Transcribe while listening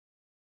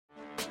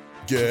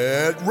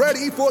Get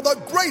ready for the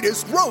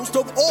greatest roast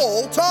of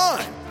all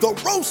time, the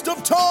Roast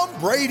of Tom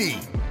Brady,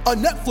 a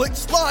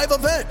Netflix live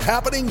event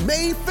happening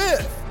May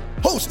 5th.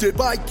 Hosted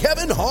by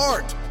Kevin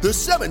Hart, the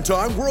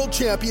 7-time world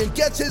champion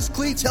gets his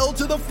cleats held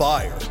to the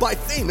fire by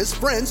famous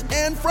friends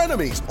and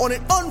frenemies on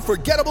an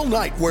unforgettable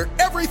night where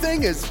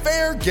everything is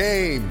fair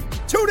game.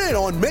 Tune in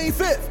on May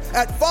 5th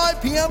at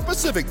 5 p.m.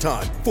 Pacific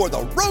time for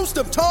the Roast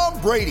of Tom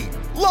Brady,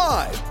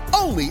 live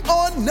only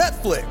on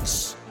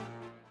Netflix.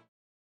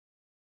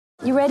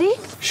 You ready?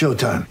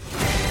 Showtime.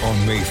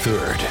 On May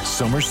 3rd,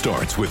 summer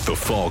starts with The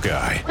Fall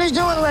Guy. Let's do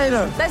it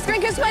later. Let's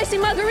drink a spicy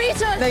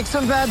margarita. Make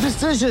some bad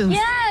decisions.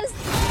 Yes!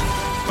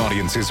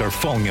 Audiences are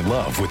falling in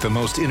love with the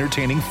most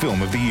entertaining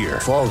film of the year.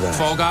 Fall Guy.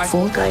 Fall Guy?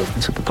 Fall guy.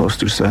 That's what the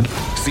poster said.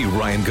 See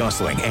Ryan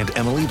Gosling and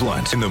Emily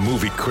Blunt in the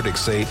movie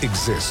critics say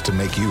exists to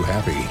make you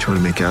happy. Trying to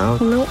make it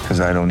out? Nope. Because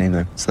I don't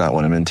either. It's not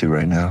what I'm into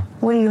right now.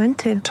 What are you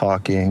into?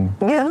 Talking.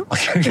 Yeah.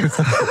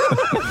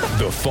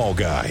 The Fall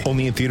Guy.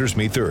 Only in theaters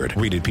May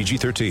 3rd. Rated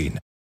PG-13.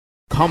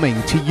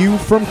 Coming to you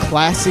from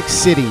Classic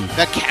City,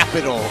 the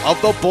capital of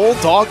the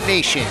Bulldog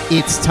Nation.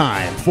 It's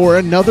time for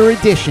another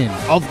edition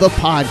of the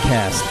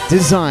podcast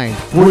designed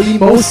for the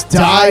most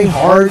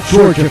die-hard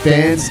Georgia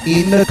fans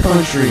in the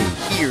country.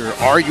 Here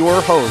are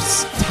your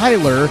hosts,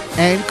 Tyler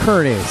and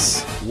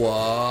Curtis.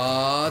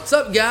 What's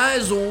up,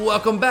 guys?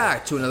 Welcome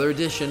back to another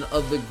edition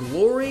of the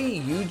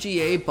Glory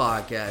UGA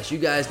podcast. You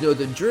guys know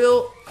the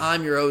drill.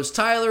 I'm your host,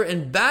 Tyler,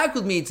 and back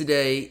with me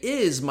today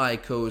is my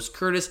co-host,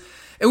 Curtis.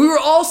 And we were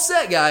all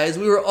set, guys.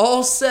 We were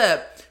all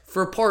set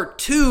for part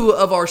 2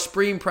 of our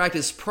spring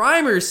practice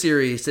primer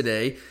series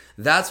today.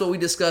 That's what we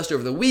discussed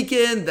over the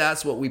weekend.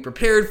 That's what we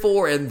prepared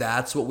for, and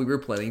that's what we were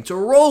planning to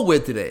roll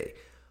with today.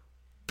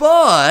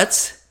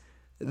 But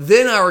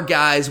then our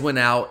guys went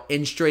out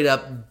and straight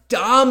up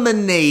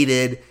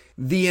dominated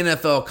the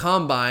NFL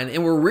Combine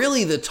and were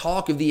really the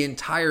talk of the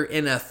entire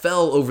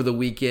NFL over the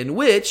weekend,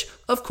 which,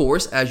 of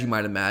course, as you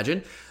might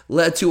imagine,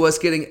 led to us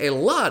getting a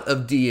lot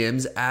of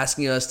DMs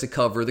asking us to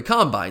cover the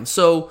Combine.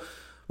 So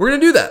we're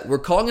going to do that. We're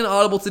calling an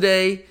audible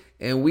today,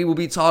 and we will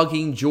be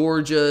talking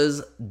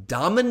Georgia's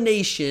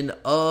domination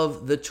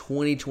of the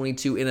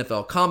 2022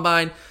 NFL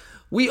Combine.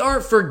 We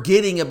aren't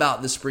forgetting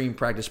about the spring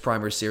practice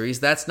primer series.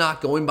 That's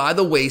not going by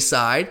the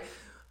wayside.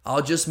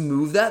 I'll just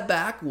move that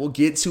back. We'll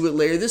get to it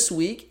later this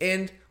week.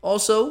 And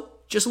also,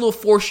 just a little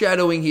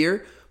foreshadowing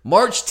here.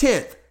 March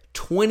 10th,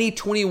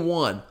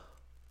 2021.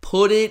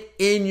 Put it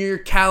in your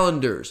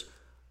calendars.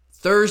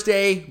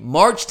 Thursday,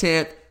 March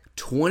 10th,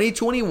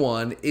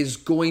 2021 is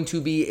going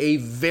to be a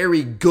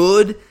very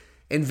good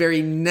and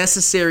very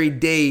necessary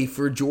day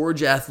for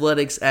Georgia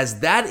athletics, as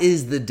that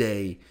is the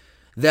day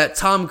that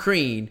Tom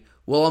Crean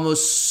will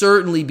almost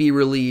certainly be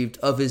relieved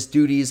of his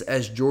duties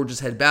as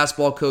Georgia's head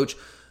basketball coach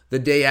the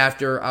day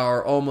after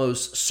our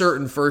almost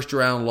certain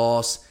first-round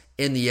loss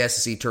in the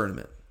SEC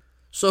tournament.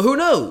 So who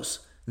knows?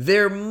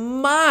 There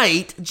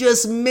might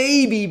just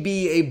maybe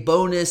be a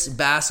bonus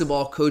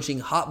basketball coaching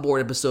hot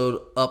board episode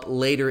up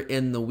later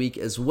in the week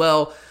as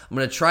well. I'm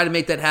going to try to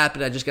make that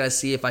happen. I just got to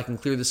see if I can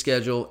clear the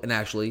schedule and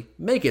actually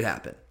make it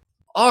happen.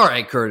 All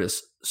right,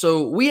 Curtis.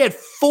 So we had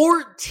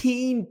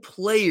 14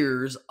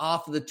 players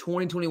off of the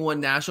 2021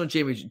 National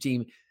Championship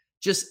team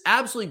just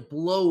absolutely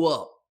blow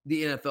up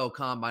the NFL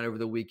Combine over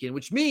the weekend,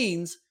 which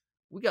means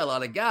we got a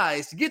lot of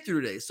guys to get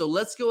through today. So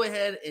let's go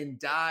ahead and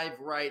dive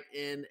right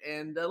in.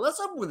 And let's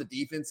open with the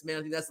defense, man.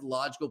 I think that's the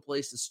logical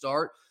place to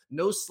start.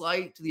 No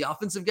slight to the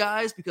offensive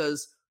guys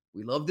because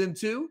we love them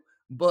too.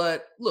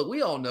 But look,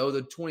 we all know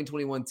the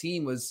 2021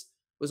 team was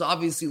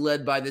obviously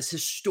led by this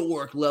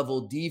historic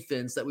level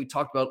defense that we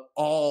talked about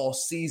all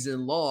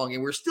season long.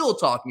 And we're still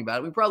talking about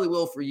it. We probably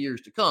will for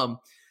years to come.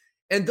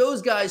 And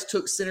those guys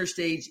took center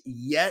stage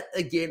yet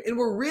again and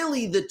were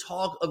really the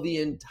talk of the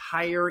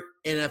entire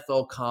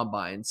NFL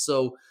Combine.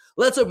 So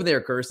let's open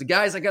there, Curtis. The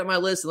guys I got on my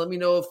list, and let me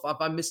know if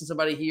I'm missing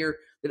somebody here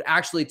that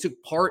actually took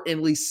part in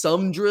at least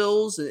some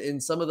drills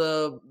in some of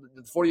the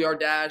 40-yard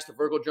dash, the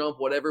vertical jump,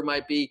 whatever it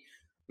might be.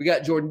 We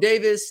got Jordan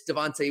Davis,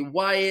 Devontae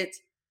Wyatt,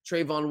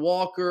 Trayvon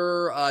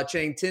Walker,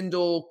 Channing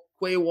Tindall,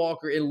 Quay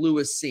Walker, and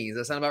Lewis Seen. Does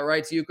that sound about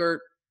right to you,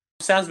 Kurt?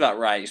 Sounds about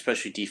right,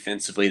 especially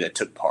defensively that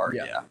took part,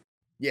 yeah.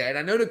 Yeah, and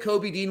I know that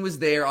Kobe Dean was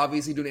there,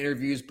 obviously doing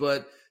interviews,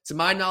 but to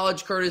my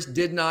knowledge, Curtis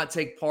did not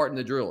take part in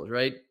the drills,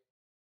 right?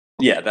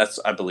 Yeah, that's,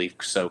 I believe,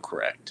 so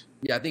correct.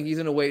 Yeah, I think he's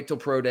going to wait till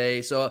pro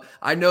day. So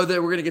I know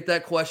that we're going to get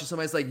that question.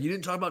 Somebody's like, you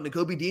didn't talk about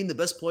Nakobe Dean, the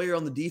best player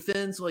on the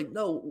defense? Like,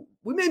 no,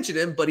 we mentioned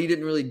him, but he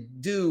didn't really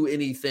do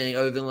anything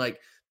other than like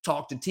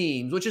talk to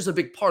teams, which is a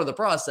big part of the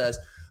process.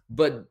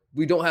 But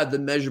we don't have the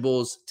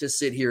measurables to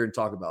sit here and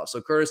talk about.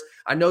 So, Curtis,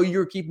 I know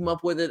you're keeping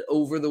up with it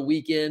over the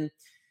weekend.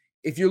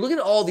 If you're looking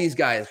at all these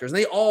guys, Curtis,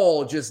 they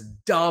all just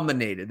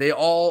dominated. They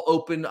all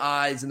opened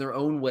eyes in their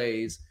own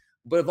ways.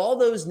 But of all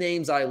those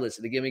names I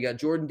listed, again, we got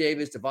Jordan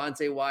Davis,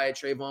 Devontae Wyatt,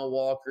 Trayvon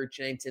Walker,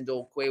 Channing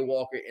Tindall, Quay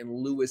Walker, and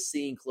Lewis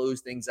Seen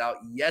closed things out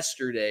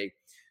yesterday.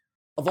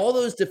 Of all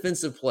those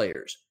defensive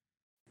players,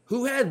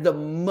 who had the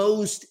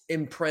most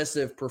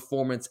impressive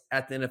performance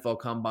at the NFL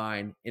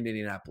Combine in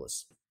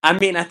Indianapolis? I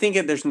mean, I think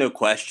that there's no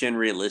question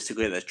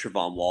realistically that's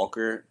Travon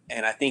Walker,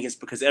 and I think it's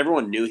because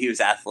everyone knew he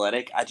was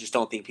athletic. I just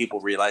don't think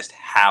people realized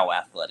how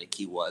athletic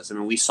he was. I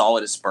mean, we saw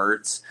it in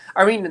spurts.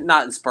 I mean,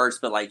 not in spurts,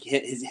 but like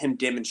him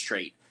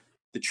demonstrate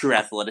the true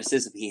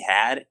athleticism he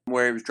had,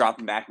 where he was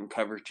dropping back in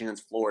coverage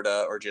against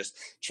Florida or just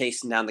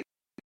chasing down the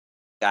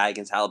guy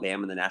against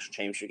Alabama in the national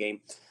championship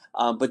game.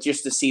 But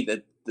just to see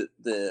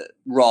the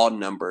raw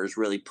numbers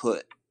really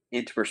put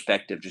into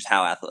perspective just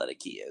how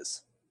athletic he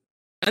is.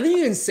 I think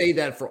you can say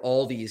that for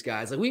all these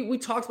guys. Like we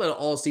talked about it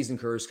all season,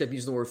 Curtis, kept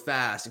using the word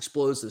fast,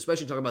 explosive,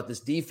 especially talking about this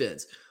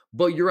defense.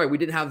 But you're right, we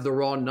didn't have the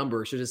raw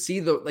numbers. So to see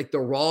the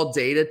raw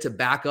data to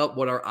back up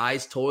what our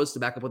eyes told us, to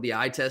back up what the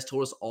eye test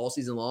told us all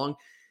season long,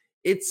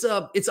 it's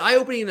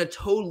eye-opening in a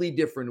totally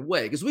different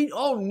way. Because we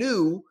all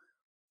knew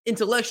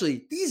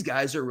intellectually, these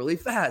guys are really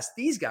fast.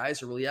 These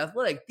guys are really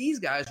athletic. These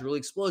guys are really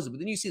explosive. But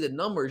then you see the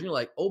numbers, and you're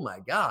like, oh my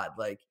God,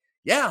 like,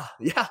 yeah,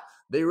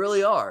 they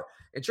really are.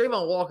 And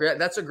Travon Walker,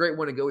 that's a great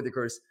one to go with,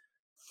 Curtis.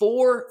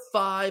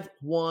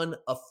 4.51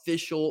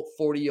 official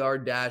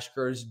 40-yard dash,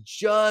 Curtis.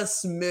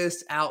 Just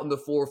missed out in the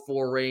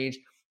 4.4 range.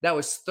 That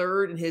was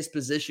third in his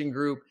position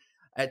group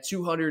at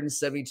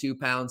 272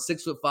 pounds,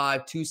 6'5",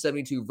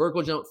 272.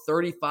 Vertical jump,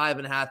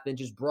 35.5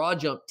 inches. Broad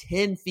jump,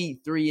 10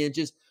 feet, 3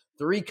 inches.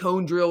 3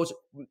 cone drills.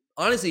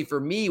 Honestly, for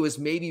me, was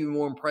maybe even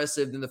more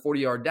impressive than the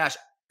 40-yard dash,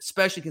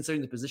 especially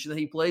considering the position that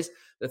he plays.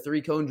 The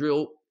 3 cone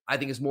drill, I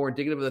think, is more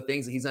indicative of the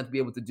things that he's not to be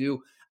able to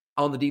do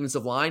on the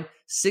defensive line.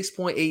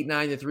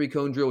 6.89, the 3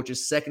 cone drill, which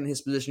is second in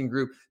his position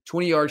group.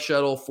 20-yard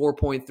shuttle,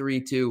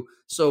 4.32.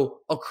 So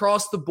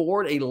across the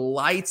board, a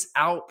lights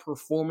out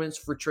performance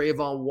for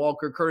Travon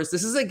Walker. Curtis,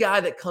 this is a guy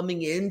that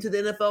coming into the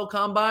NFL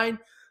Combine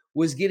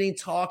was getting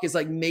talk as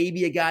like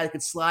maybe a guy that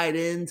could slide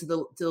into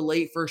the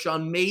late first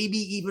round, maybe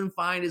even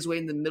find his way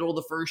in the middle of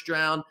the first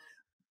round.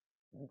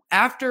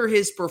 After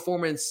his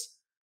performance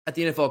at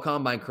the NFL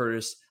Combine,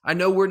 Curtis, I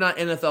know we're not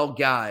NFL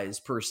guys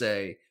per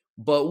se,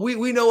 but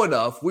we know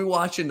enough. We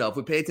watch enough.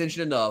 We pay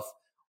attention enough.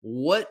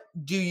 What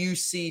do you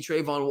see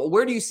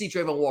where do you see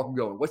Travon Walker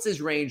going? What's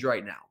his range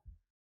right now?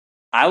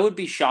 I would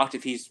be shocked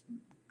if he's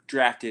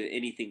drafted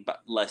anything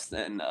but less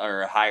than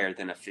or higher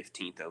than a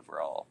 15th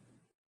overall.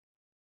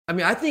 I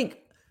mean, I think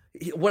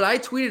what I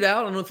tweeted out,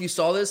 I don't know if you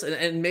saw this,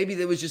 and maybe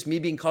that was just me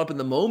being caught up in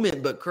the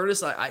moment, but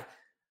Curtis, I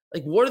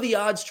like, what are the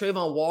odds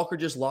Travon Walker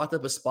just locked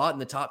up a spot in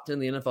the top 10 of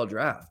the NFL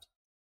draft?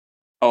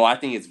 Oh, I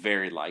think it's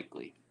very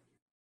likely.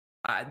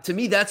 To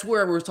me, that's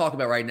where we're talking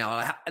about right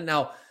now.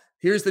 Now,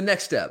 here's the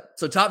next step.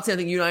 So top 10, I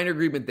think you and I are in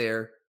agreement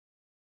there.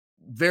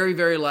 Very,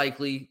 very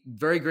likely,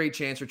 very great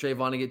chance for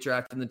Travon to get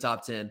drafted in the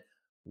top 10.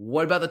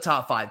 What about the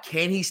top 5?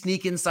 Can he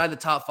sneak inside the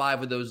top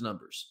 5 with those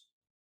numbers?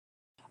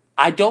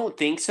 I don't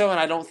think so, and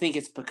I don't think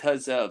it's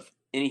because of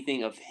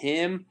anything of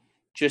him,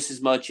 just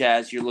as much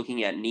as you're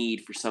looking at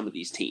need for some of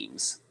these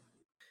teams.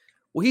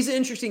 Well, he's an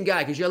interesting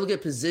guy because you got to look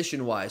at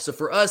position-wise. So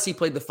for us, he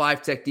played the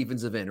 5-tech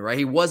defensive end, right?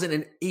 He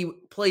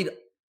played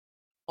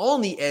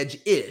on the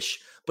edge-ish,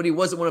 but he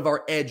wasn't one of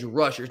our edge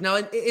rushers. Now,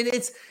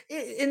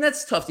 and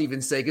that's tough to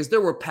even say because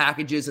there were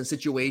packages and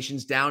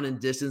situations down in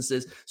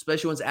distances,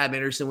 especially once Adam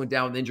Anderson went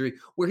down with injury,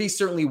 where he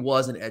certainly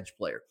was an edge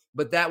player.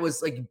 But that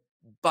was like,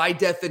 by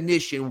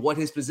definition, what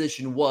his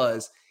position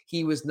was.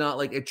 He was not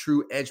like a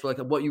true edge, like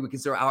what you would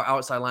consider our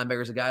outside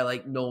linebackers, a guy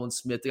like Nolan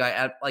Smith, the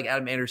guy like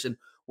Adam Anderson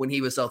when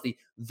he was healthy,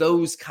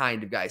 those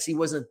kind of guys. He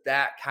wasn't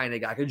that kind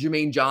of guy. Because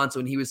Jermaine Johnson,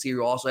 when he was here,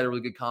 who also had a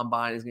really good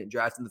combine, is getting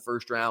drafted in the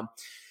first round.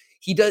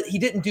 He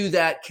didn't do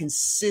that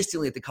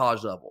consistently at the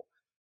college level.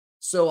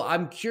 So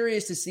I'm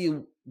curious to see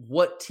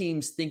what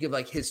teams think of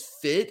like his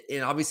fit.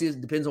 And obviously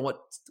it depends on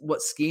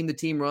what scheme the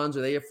team runs.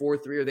 Are they a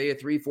 4-3? Are they a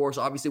 3-4?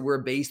 So obviously we're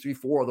a base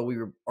 3-4, although we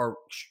are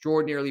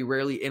extraordinarily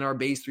rarely in our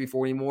base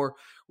 3-4 anymore.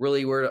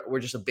 Really, we're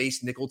just a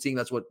base nickel team.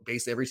 That's what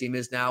basically every team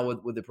is now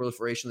with the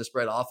proliferation of the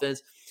spread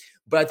offense.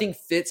 But I think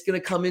fit's going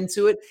to come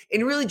into it.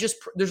 And really just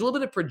there's a little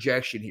bit of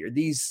projection here.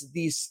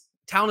 These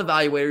talent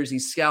evaluators,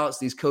 these scouts,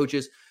 these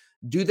coaches,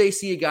 do they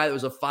see a guy that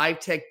was a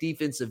 5-tech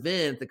defensive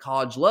end at the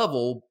college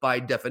level by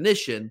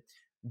definition?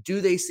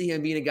 Do they see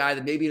him being a guy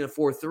that maybe in a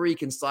 4-3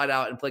 can slide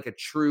out and play like a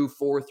true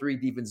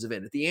 4-3 defensive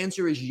end? If the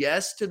answer is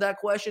yes to that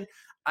question,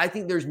 I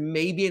think there's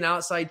maybe an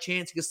outside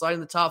chance he could slide in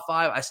the top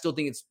 5. I still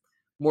think it's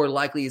more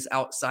likely it's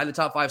outside the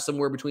top 5,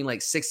 somewhere between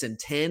like 6 and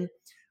 10.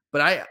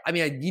 But I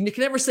mean, you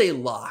can never say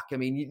lock. I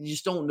mean, you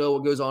just don't know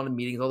what goes on in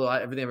meetings, although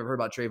everything I've ever heard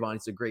about Travon,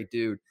 he's a great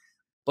dude.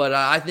 But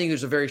I think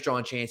there's a very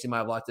strong chance he might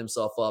have locked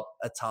himself up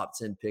a top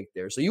 10 pick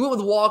there. So you went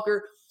with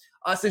Walker.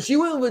 Since you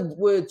went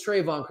with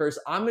Travon, Curse,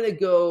 I'm going to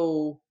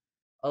go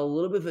a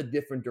little bit of a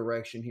different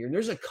direction here. And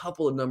there's a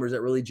couple of numbers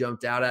that really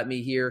jumped out at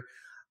me here.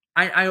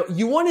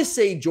 You want to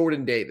say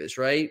Jordan Davis,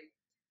 right?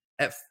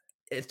 At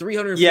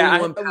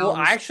 341 pounds. Well,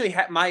 I actually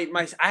have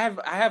I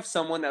have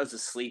someone that was a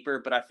sleeper,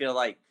 but I feel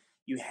like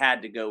you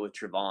had to go with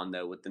Travon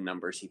though with the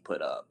numbers he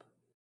put up.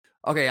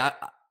 Okay,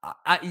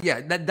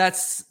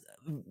 that's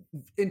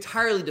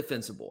entirely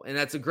defensible, and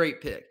that's a great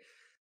pick.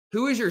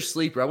 Who is your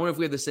sleeper? I wonder if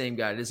we have the same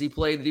guy. Does he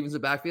play the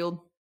defensive backfield?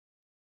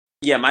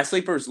 Yeah, my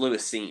sleeper is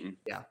Lewis Seaton.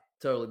 Yeah.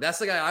 Totally. That's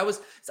the guy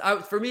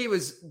for me, it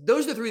was,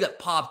 those are the three that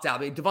popped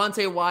out. I mean,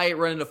 Devontae Wyatt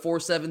running a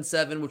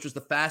 4.77, which was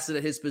the fastest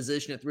at his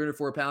position at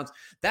 304 pounds.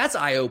 That's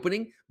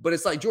eye-opening, but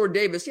it's like Jordan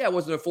Davis. Yeah, it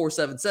wasn't a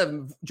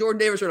 4.77. Jordan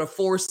Davis ran a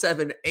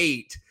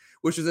 4.78,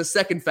 which was the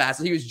second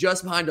fastest. He was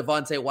just behind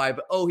Devontae Wyatt,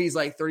 but he's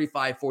like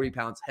 35, 40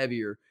 pounds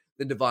heavier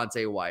than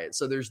Devontae Wyatt.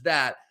 So there's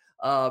that.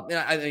 And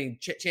I mean,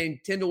 Channing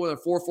Tindall with a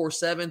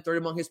 4.47, third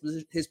among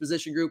his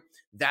position group.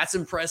 That's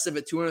impressive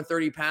at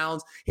 230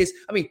 pounds.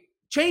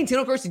 Channing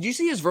Tindall, Chris, did you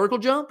see his vertical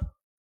jump?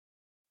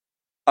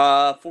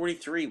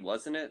 43,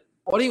 wasn't it?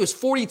 I think it was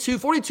 42 or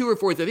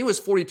 43. I think it was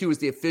 42 was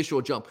the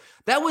official jump.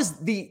 That was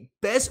the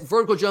best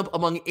vertical jump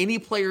among any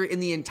player in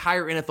the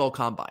entire NFL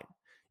combine.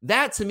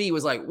 That to me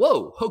was like,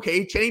 whoa,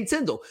 okay, Channing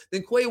Tindall.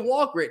 Then Quay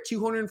Walker at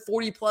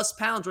 240 plus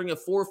pounds, running a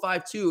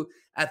 4.52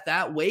 at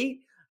that weight.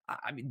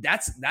 I mean,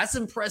 that's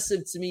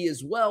impressive to me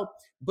as well.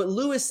 But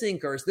Lewis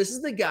Sinkers, this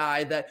is the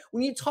guy that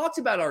when you talked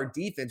about our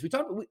defense,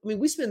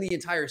 we spent the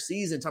entire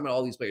season talking about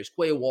all these players: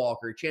 Quay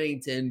Walker, Channing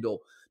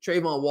Tindall,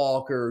 Trayvon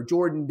Walker,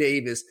 Jordan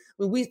Davis.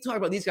 I mean, we talk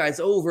about these guys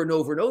over and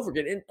over and over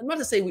again. And I'm not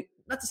to say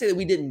that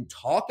we didn't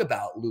talk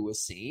about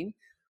Lewis Cine,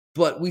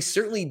 but we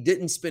certainly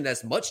didn't spend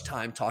as much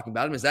time talking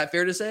about him. Is that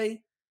fair to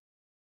say?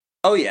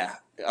 Oh yeah,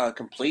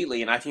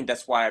 completely. And I think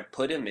that's why I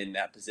put him in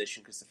that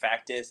position, because the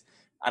fact is,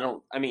 I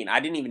didn't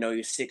even know he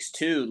was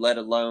 6'2", let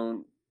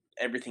alone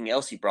everything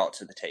else he brought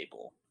to the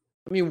table.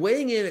 I mean,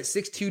 weighing in at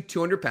 6'2",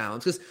 200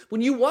 pounds, because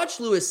when you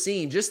watch Lewis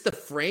Cine, just the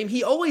frame,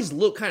 he always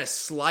looked kind of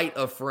slight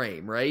of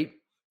frame, right?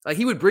 Like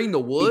he would bring the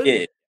wood. He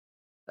did.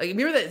 Like,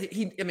 remember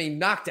that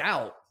knocked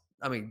out.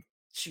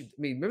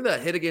 Remember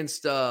that hit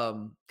against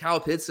Kyle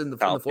Pitts in the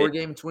Florida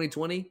game in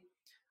 2020?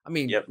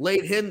 Yep.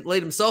 Laid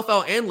himself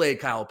out and laid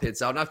Kyle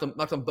Pitts out,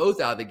 knocked them both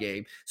out of the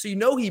game. So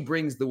he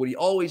brings the wood. He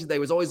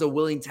was always a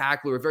willing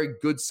tackler, a very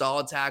good,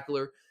 solid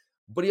tackler,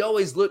 but he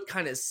always looked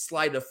kind of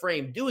slight of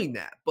frame doing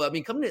that. But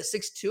coming in at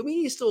 6'2",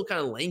 he's still kind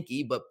of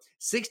lanky, but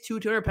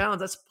 6'2", 200 pounds,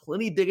 that's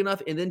plenty big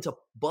enough. And then to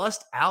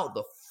bust out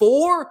the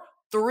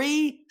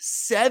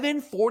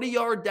 4.37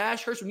 40-yard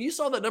dash. Hurst, when you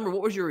saw that number,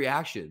 what was your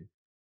reaction?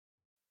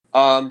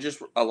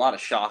 Just a lot of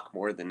shock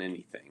more than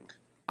anything.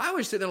 I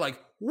was sitting there like,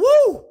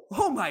 woo!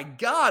 Oh my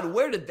God,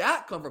 where did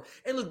that come from?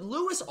 And look,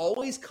 Lewis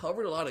always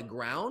covered a lot of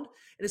ground.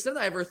 And it's not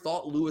that I ever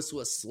thought Lewis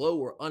was slow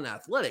or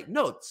unathletic.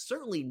 No, it's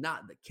certainly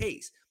not the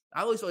case.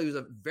 I always thought he was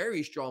a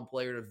very strong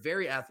player and a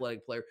very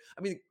athletic player.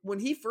 I mean, when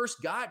he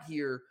first got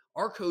here,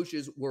 our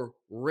coaches were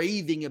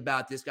raving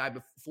about this guy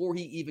before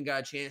he even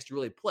got a chance to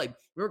really play.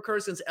 Remember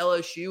Curtis against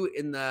LSU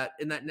in that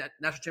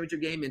national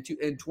championship game in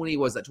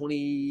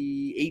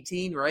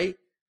 2018, right?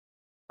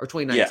 Or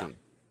 2019?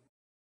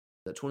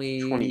 Yeah.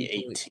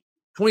 2018.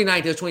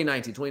 2019. It was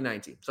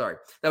 2019. Sorry.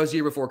 That was the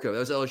year before COVID. That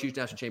was LSU's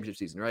national championship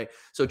season, right?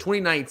 So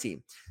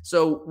 2019.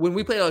 So when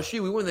we played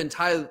LSU, we were in an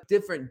entirely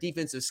different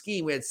defensive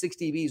scheme. We had 6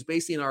 DBs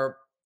basically in our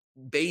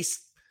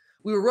base.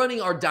 We were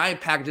running our dime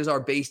packages, our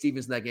base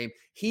defense in that game.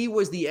 He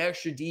was the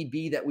extra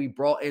DB that we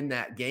brought in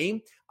that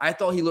game. I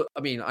thought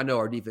I know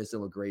our defense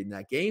didn't look great in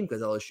that game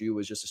because LSU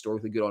was just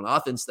historically good on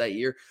offense that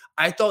year.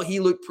 I thought he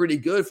looked pretty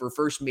good for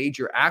first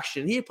major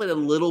action. He had played a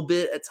little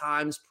bit at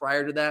times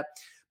prior to that.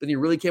 Then he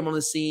really came on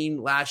the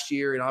scene last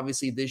year, and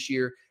obviously this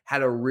year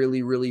had a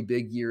really, really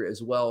big year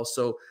as well.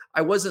 So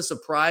I wasn't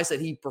surprised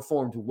that he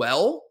performed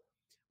well,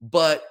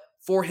 but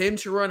for him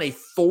to run a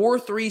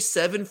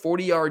 4.37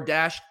 40-yard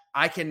dash,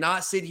 I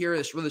cannot sit here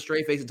with a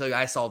straight face and tell you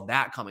I saw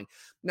that coming.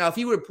 Now, if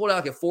he would have pulled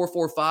out like a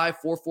 4.45,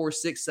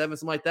 4.46, 7,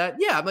 something like that,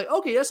 yeah, I'm like,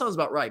 okay, that sounds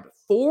about right. But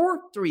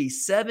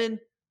 4.37,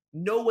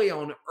 no way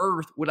on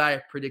earth would I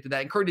have predicted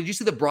that. And Kurt, did you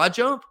see the broad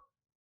jump?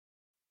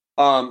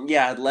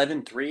 Yeah,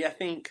 11.3, I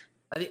think.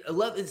 I think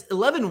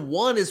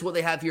 11.1 is what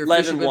they have here.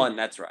 11.1,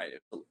 that's right.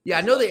 Yeah,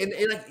 I know they. And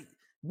like,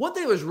 one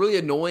thing that was really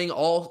annoying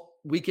all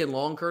weekend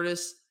long,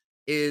 Curtis,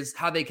 is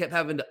how they kept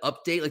having to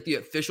update like the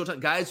official time.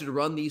 Guys who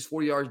run these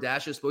 40-yard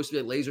dashes supposed to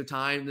be like laser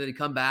time, and then they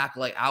come back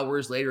like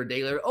hours later, a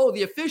day later. Oh,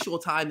 the official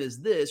time is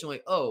this. You're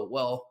like, oh,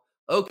 well,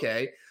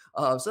 okay.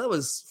 So that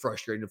was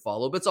frustrating to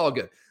follow, but it's all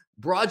good.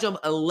 Broad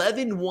jump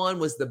 11.1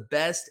 was the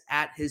best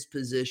at his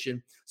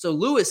position. So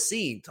Lewis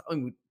Cine,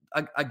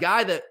 a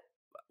guy that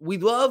we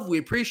love, we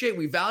appreciate,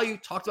 we value,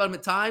 talked about him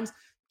at times,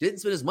 didn't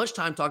spend as much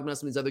time talking about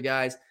some of these other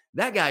guys.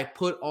 That guy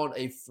put on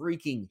a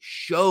freaking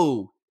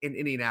show in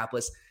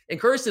Indianapolis. And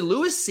Curtis, did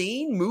Lewis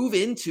Cine move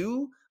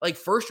into like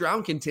first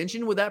round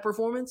contention with that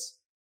performance?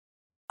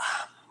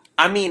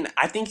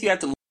 I think you have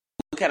to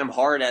look at him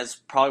hard as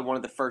probably one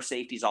of the first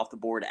safeties off the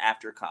board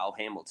after Kyle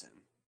Hamilton.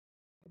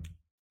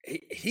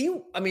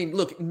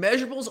 Look,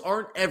 measurables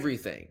aren't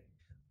everything.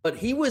 But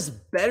he was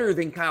better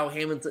than Kyle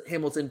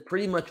Hamilton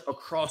pretty much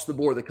across the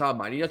board of the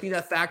combine. You don't think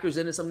that factors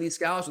into some of these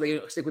scouts, or they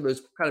stick with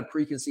those kind of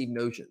preconceived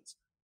notions?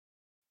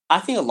 I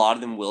think a lot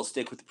of them will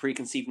stick with the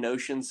preconceived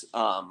notions.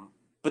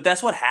 But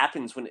that's what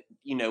happens when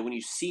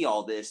you see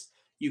all this.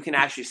 You can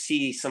actually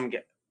see some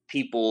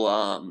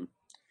people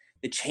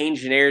that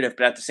change the narrative,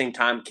 but at the same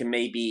time can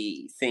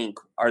maybe think,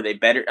 are they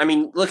better? I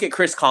mean, look at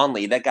Chris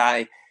Conley. That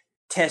guy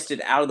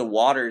tested out of the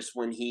waters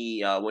when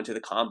he went to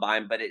the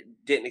combine, but it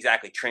didn't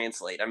exactly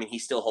translate. I mean, he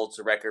still holds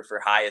the record for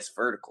highest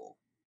vertical.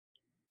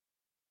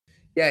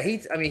 Yeah,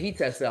 he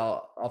tested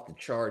out off the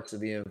charts of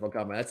the NFL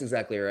combine. That's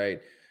exactly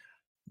right.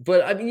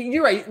 But I mean,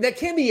 you're right. That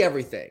can be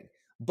everything.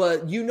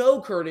 But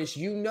Curtis,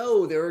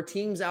 there are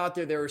teams out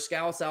there are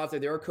scouts out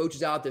there are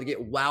coaches out there that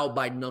get wowed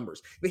by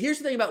numbers. But here's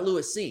the thing about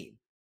Lewis Cine.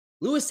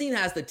 Lewis Cine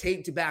has the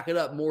tape to back it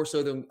up more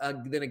so than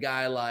a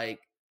guy like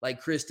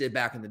Chris did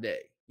back in the day.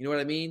 You know what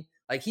I mean?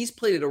 Like, he's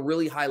played at a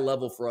really high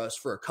level for us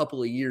for a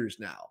couple of years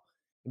now.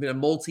 Been a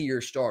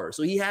multi-year starter.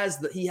 So he has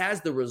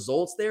the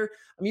results there.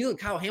 I mean, you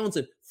look at Kyle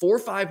Hamilton,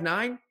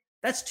 4.59.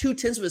 That's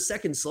 0.2 of a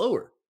second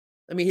slower.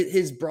 I mean,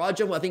 his broad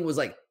jump, I think, was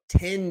like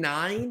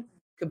 10.9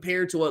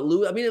 compared to what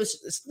Lewis. I mean,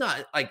 it's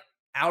not like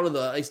out of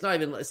the. It's not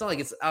like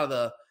it's out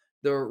of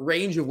the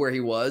range of where he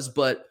was,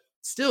 but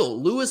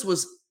still, Lewis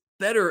was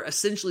better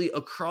essentially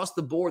across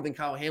the board than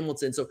Kyle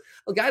Hamilton. So,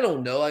 look, I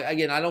don't know.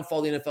 Again, I don't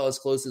follow the NFL as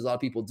close as a lot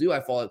of people do. I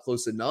follow it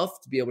close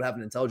enough to be able to have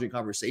an intelligent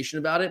conversation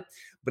about it.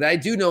 But I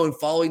do know in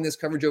following this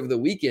coverage over the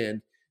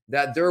weekend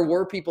that there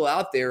were people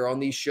out there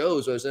on these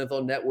shows, whether it's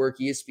NFL Network,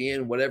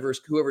 ESPN,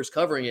 whoever's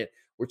covering it,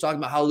 we're talking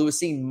about how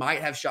Lewis Cine might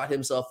have shot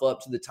himself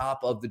up to the top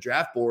of the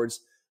draft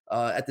boards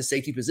at the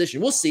safety position.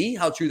 We'll see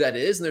how true that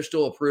is, and there's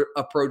still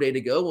a pro day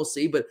to go. We'll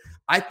see. But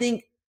I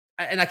think,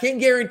 and I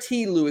can't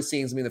guarantee Lewis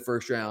Cine's going to be in the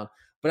first round,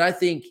 but I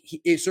think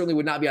it certainly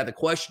would not be out of the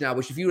question now,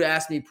 which if you would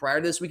ask me prior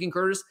to this weekend,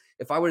 Curtis,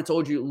 if I would have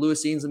told you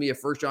Lewis Cine's going to be a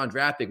first-round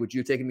draft pick, would you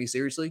have taken me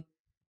seriously?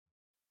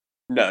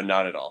 No,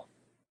 not at all.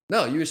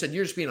 No, you said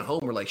you're just being a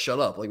homer, like, shut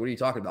up. Like, what are you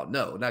talking about?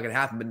 No, not going to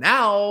happen. But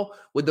now,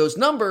 with those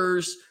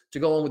numbers to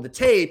go on with the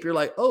tape, you're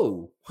like,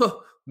 oh,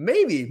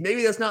 maybe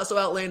that's not so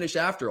outlandish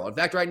after all. In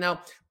fact, right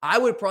now, I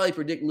would probably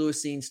predict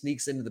Lewis Cine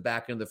sneaks into the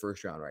back end of the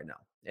first round right now.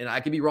 And I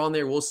could be wrong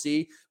there. We'll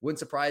see. Wouldn't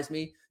surprise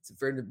me. It's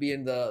fair to be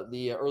in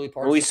the early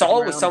part. Well, we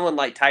saw it with someone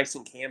like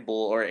Tyson Campbell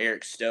or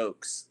Eric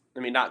Stokes. I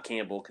mean, not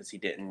Campbell because he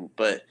didn't,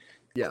 but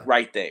yeah,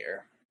 right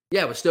there.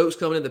 Yeah, with Stokes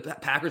coming in, the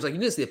Packers, like, you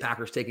didn't see the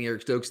Packers taking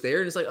Eric Stokes there.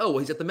 And it's like, oh, well,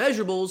 he's got the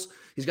measurables.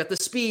 He's got the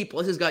speed.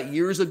 Plus, he's got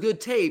years of good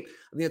tape.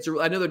 I think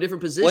I know they're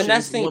different positions. Well, and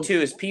that's the thing,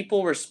 too, is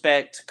people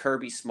respect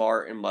Kirby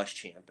Smart and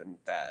Muschamp and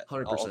that.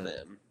 100%. All of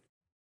them.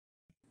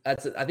 I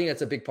think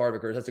that's a big part of it,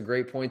 Curtis. That's a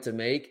great point to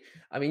make.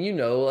 I mean,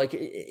 like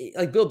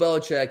Bill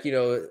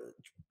Belichick,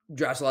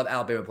 drafts a lot of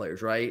Alabama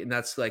players, right? And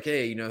that's like,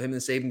 hey, him and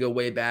Saban go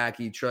way back.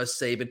 He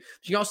trusts Saban. But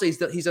you can also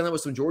say he's done that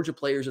with some Georgia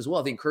players as well.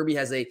 I think Kirby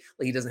has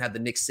he doesn't have the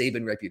Nick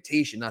Saban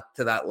reputation, not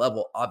to that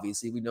level.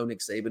 Obviously, we know Nick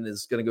Saban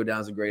is going to go down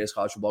as the greatest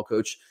college football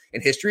coach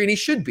in history, and he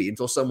should be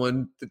until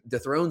someone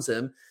dethrones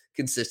him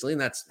consistently,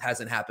 and that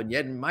hasn't happened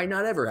yet and might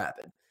not ever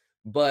happen.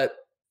 But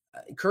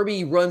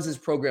Kirby runs his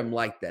program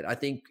like that. I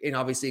think, and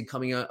obviously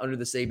coming under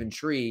the Saban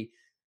tree,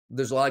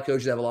 there's a lot of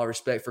coaches that have a lot of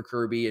respect for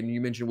Kirby, and you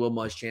mentioned Will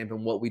Muschamp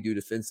and what we do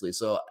defensively.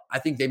 So I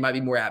think they might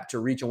be more apt to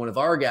reach on one of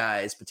our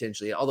guys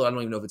potentially, although I don't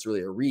even know if it's really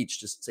a reach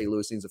to say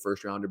Lewis Cine's a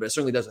first-rounder, but it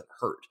certainly doesn't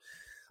hurt.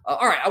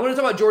 All right, I want to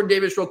talk about Jordan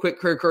Davis real quick,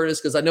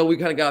 Curtis, because I know we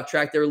kind of got off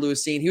track there with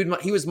Lewis Cine.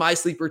 He was my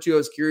sleeper too. I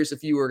was curious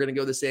if you were going to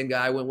go the same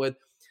guy I went with,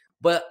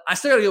 but I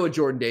still got to go with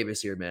Jordan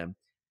Davis here, man.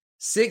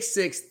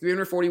 6'6",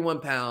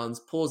 341 pounds,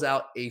 pulls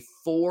out a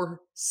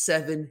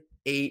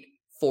 4.78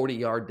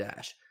 40-yard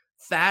dash.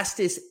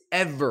 Fastest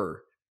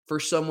ever for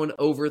someone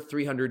over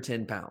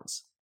 310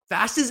 pounds.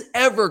 Fastest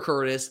ever,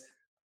 Curtis.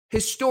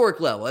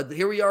 Historic level.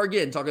 Here we are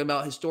again, talking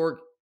about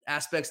historic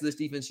aspects of this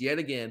defense yet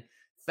again.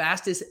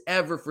 Fastest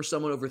ever for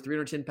someone over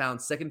 310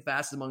 pounds. Second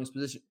fastest among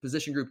his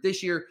position group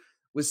this year.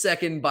 Was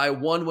second by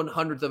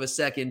 1/100th of a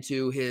second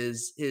to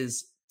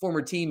his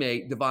former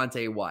teammate,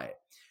 Devontae Wyatt.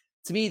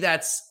 To me,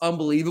 that's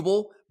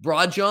unbelievable.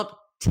 Broad jump,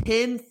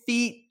 10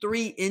 feet,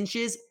 3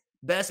 inches.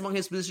 Best among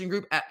his position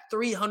group at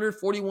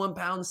 341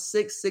 pounds,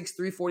 6'6",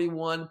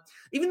 341.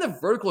 Even the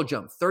vertical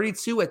jump,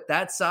 32 at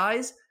that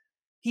size.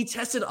 He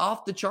tested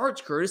off the charts,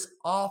 Curtis,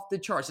 off the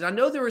charts. And I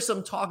know there was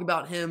some talk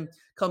about him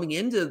coming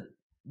into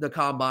the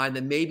combine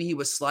that maybe he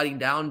was sliding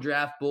down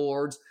draft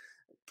boards,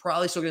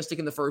 probably still going to stick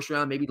in the first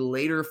round, maybe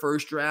later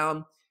first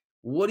round.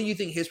 What do you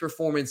think his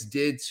performance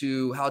did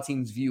to how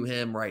teams view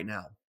him right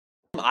now?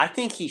 I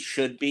think he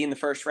should be in the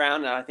first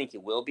round, and I think he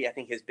will be. I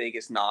think his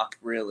biggest knock,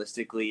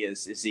 realistically,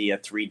 is he a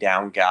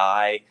 3-down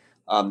guy?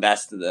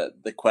 That's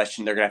the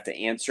question they're going to have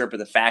to answer. But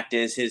the fact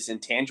is, his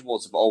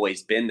intangibles have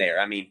always been there.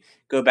 I mean,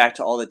 go back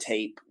to all the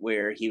tape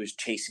where he was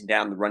chasing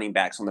down the running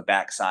backs on the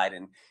backside,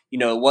 and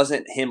it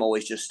wasn't him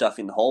always just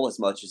stuffing the hole as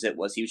much as it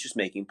was he was just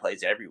making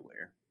plays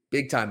everywhere.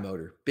 Big time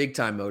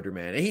motor,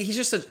 man. And he's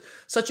just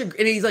such a,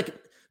 and he's like,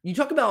 you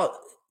talk about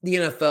the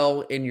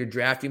NFL and your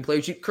drafting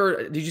players.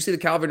 Kurt, did you see the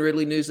Calvin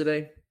Ridley news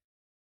today?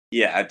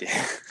 Yeah, I did.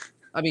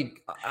 I mean,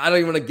 I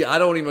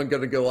don't even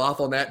going to go off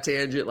on that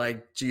tangent.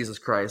 Like, Jesus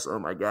Christ, oh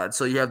my God!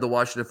 So you have the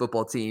Washington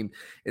football team,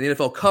 and the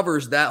NFL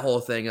covers that whole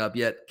thing up.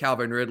 Yet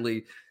Calvin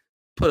Ridley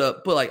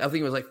put like, I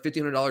think it was like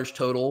 $1,500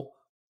 total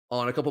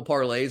on a couple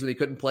parlays when he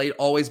couldn't play.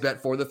 Always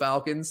bet for the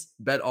Falcons,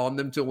 bet on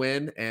them to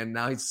win, and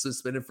now he's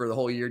suspended for the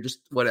whole year. Just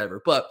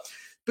whatever, but.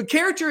 But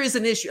character is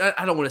an issue.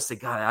 I don't want to say,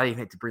 God, I even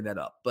hate to bring that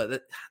up,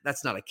 but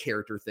that's not a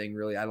character thing,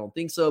 really. I don't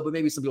think so, but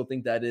maybe some people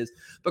think that is.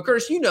 But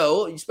Curtis,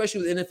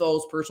 especially with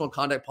NFL's personal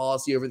conduct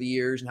policy over the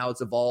years and how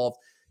it's evolved,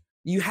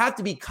 you have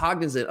to be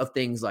cognizant of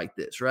things like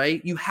this,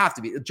 right? You have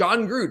to be.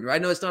 John Gruden, right? I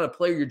know it's not a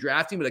player you're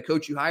drafting, but a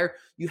coach you hire.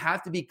 You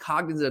have to be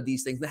cognizant of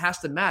these things. That has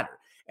to matter.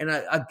 And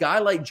a guy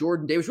like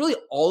Jordan Davis, really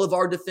all of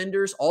our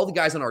defenders, all the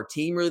guys on our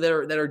team really that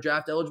are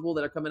draft eligible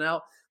that are coming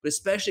out, but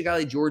especially a guy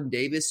like Jordan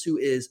Davis, who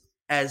is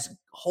as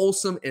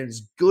wholesome and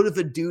as good of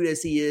a dude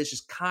as he is,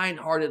 just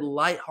kind-hearted,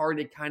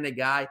 light-hearted kind of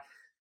guy.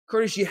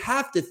 Curtis, you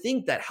have to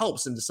think that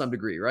helps him to some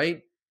degree,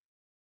 right?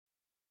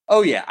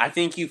 Oh, yeah. I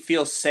think you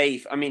feel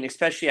safe. I mean,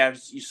 especially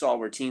as you saw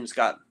where Titans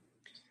got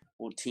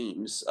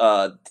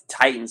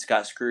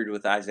screwed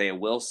with Isaiah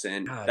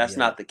Wilson. That's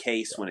not the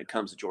case when it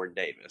comes to Jordan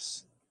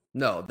Davis.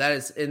 No,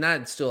 that's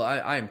still,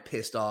 I am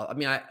pissed off. I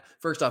mean,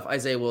 first off,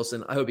 Isaiah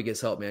Wilson, I hope he gets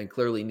help, man.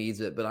 Clearly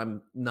needs it, but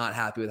I'm not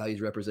happy with how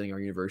he's representing our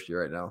university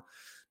right now.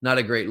 Not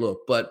a great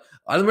look, but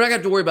we're not going to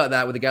have to worry about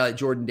that with a guy like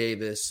Jordan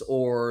Davis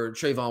or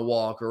Trayvon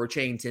Walker or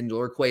Channing Tindall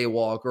or Quay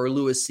Walker or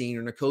Lewis Cine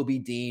or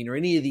Nakobe Dean or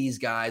any of these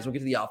guys. We'll get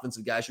to the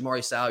offensive guys,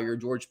 Shamari Salyer,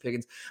 George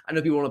Pickens. I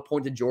know people want to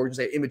point to George and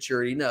say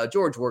immaturity. No,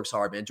 George works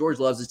hard, man. George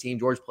loves his team.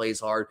 George plays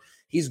hard.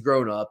 He's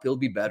grown up. He'll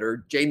be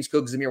better. James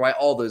Cook, Zamir White,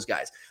 all those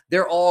guys.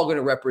 They're all going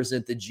to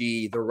represent the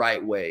G the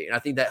right way. And I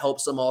think that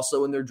helps them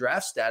also in their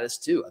draft status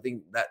too. I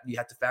think that you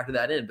have to factor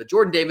that in. But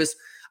Jordan Davis,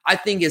 I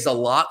think, is a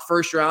lock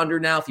first rounder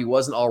now if he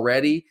wasn't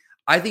already.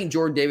 I think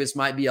Jordan Davis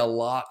might be a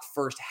lock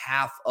first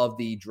half of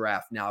the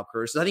draft now,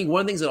 Curtis. I think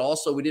one of the things that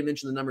also, we didn't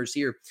mention the numbers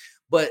here,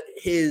 but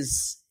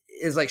his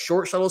like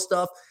short shuttle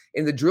stuff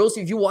and the drills,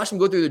 if you watch him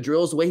go through the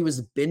drills, the way he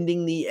was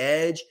bending the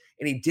edge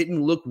and he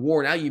didn't look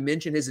worn out. You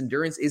mentioned his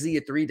endurance. Is he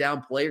a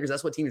 3-down player? Because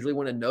that's what teams really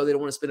want to know. They don't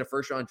want to spend a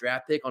first-round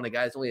draft pick on a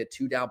guy that's only a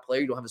 2-down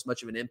player. You don't have as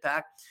much of an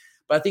impact.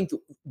 But I think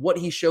what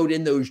he showed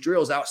in those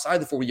drills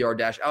outside the 40-yard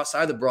dash,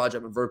 outside the broad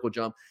jump and vertical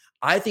jump,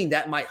 I think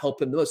that might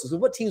help him the most. So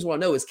what teams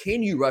want to know is,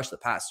 can you rush the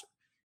passer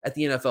at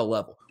the NFL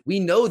level? We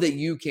know that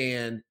you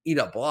can eat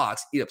up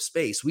blocks, eat up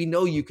space. We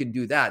know you can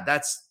do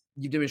that.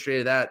 You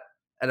demonstrated that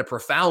at a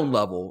profound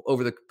level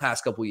over the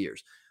past couple of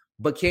years.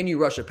 But can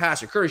you rush a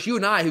passer? Curtis, you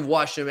and I, who've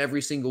watched him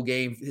every single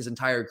game his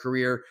entire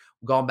career,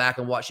 gone back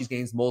and watched these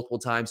games multiple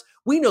times,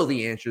 we know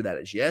the answer to that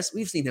is yes.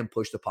 We've seen him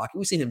push the pocket.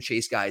 We've seen him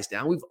chase guys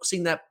down. We've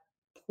seen that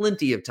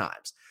plenty of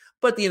times.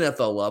 But the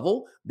NFL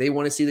level, they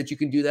want to see that you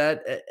can do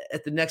that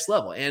at the next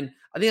level. And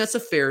I think that's a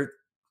fair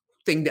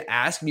thing to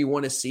ask, and you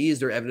want to see, is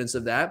there evidence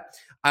of that?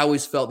 I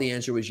always felt the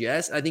answer was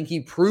yes. I think he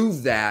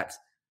proved that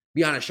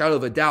beyond a shadow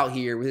of a doubt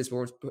here with his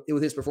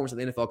performance at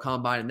the NFL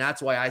Combine, and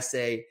that's why I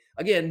say,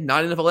 again,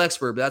 not an NFL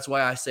expert, but that's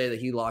why I say that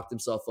he locked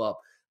himself up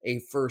a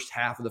first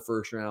half of the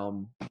first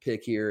round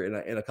pick here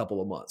in a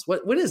couple of months.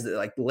 What is it,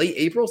 like late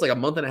April? It's like a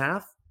month and a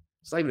half?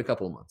 It's not even a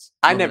couple of months.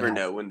 I never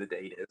know when the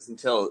date is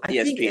until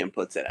ESPN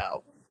puts it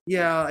out.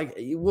 Yeah,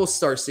 we'll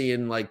start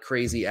seeing like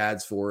crazy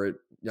ads for it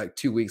like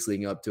 2 weeks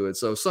leading up to it.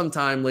 So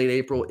sometime late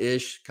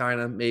April-ish,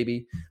 kind of,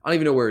 maybe. I don't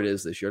even know where it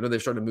is this year. I know they're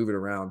starting to move it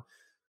around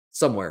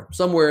somewhere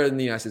in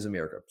the United States of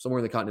America, somewhere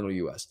in the continental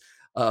U.S.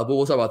 But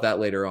we'll talk about that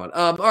later on.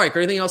 All right,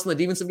 anything else on the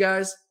defensive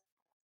guys?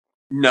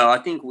 No, I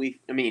think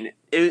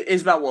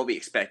it's about what we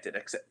expected,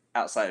 except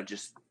outside of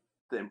just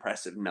the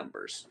impressive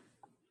numbers.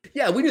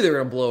 Yeah, we knew they were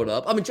going to blow it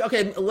up. I mean,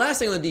 okay, last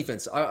thing on the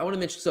defense. I want to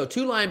mention, so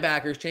 2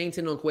 linebackers, Channing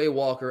Tindall and Quay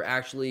Walker,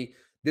 actually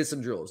did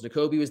some drills.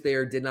 Nakobe was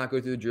there, did not go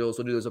through the drills.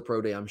 We'll do this a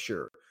pro day, I'm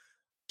sure.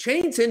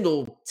 Channing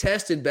Tindall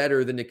tested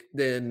better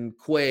than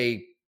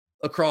Quay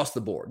across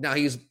the board. Now,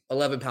 he's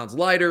 11 pounds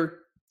lighter,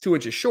 2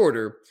 inches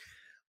shorter,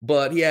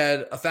 but he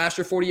had a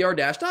faster 40-yard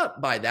dash,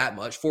 not by that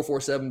much,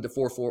 4.47 to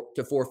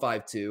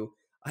 4.52.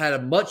 Had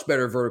a much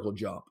better vertical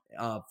jump,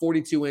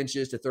 42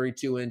 inches to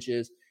 32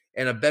 inches,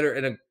 and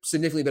a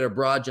significantly better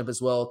broad jump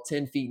as well,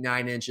 10 feet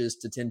 9 inches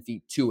to 10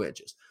 feet 2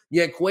 inches.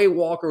 Yet Quay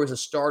Walker was a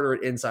starter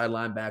at inside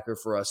linebacker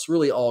for us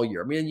really all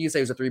year. I mean, you can say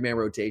it was a 3-man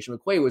rotation,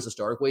 but Quay was a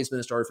starter. Quay's been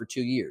a starter for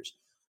 2 years.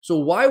 So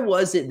why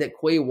was it that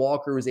Quay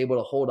Walker was able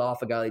to hold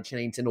off a guy like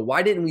Channing Tindall?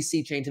 Why didn't we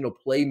see Channing Tindall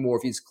play more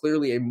if he's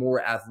clearly a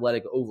more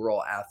athletic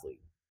overall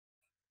athlete?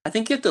 I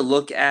think you have to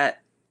look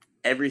at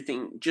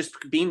everything. Just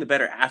being the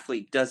better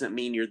athlete doesn't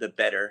mean you're the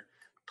better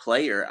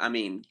player. I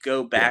mean,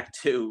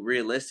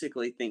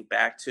 realistically, think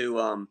back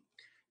to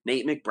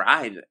Nate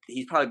McBride.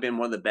 He's probably been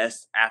one of the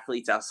best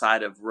athletes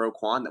outside of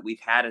Roquan that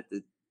we've had at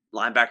the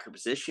linebacker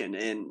position,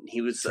 and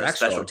he was a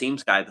special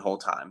teams guy the whole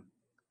time.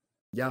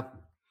 Yeah,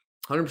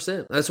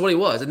 100%. That's what he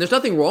was, and there's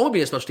nothing wrong with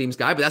being a special teams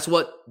guy, but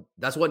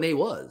that's what Nate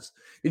was.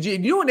 Do you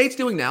know what Nate's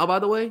doing now, by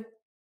the way?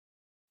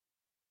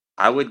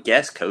 I would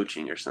guess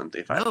coaching or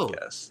something. If I had to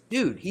guess,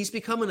 dude, he's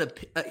becoming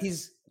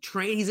he's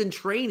in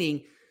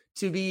training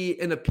to be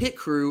in a pit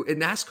crew in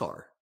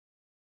NASCAR.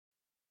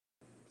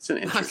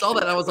 I saw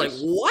that. I was like,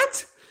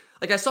 what?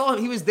 Like, I saw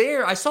him. He was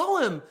there. I saw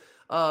him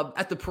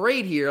at the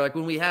parade here, like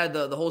when we had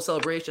the whole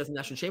celebration at the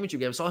national championship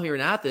game. I saw him here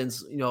in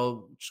Athens,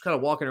 just kind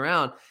of walking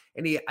around,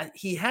 and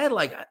he had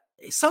like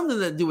something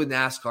to do with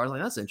NASCAR. I was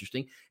like, that's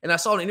interesting. And I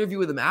saw an interview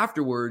with him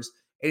afterwards,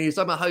 And he was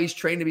talking about how he's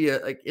trained to be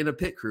in a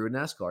pit crew in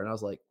NASCAR. And I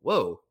was like,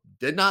 whoa,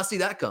 did not see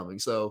that coming.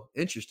 So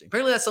interesting.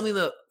 Apparently that's something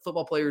that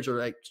football players are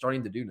like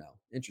starting to do now.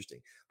 Interesting.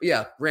 But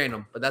yeah,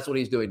 random, but that's what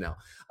he's doing now.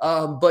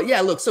 But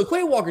yeah, look, so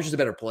Quay Walker's just a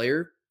better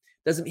player.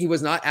 He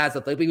was not as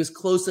athletic, but he was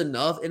close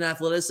enough in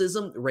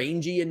athleticism,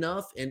 rangy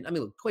enough. And I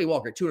mean, look, Quay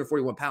Walker,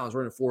 241 pounds,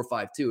 running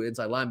 4.52,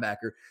 inside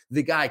linebacker.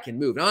 The guy can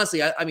move. And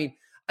honestly, I mean,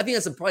 I think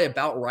that's probably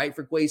about right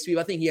for Quay's speed.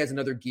 I think he has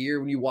another gear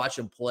when you watch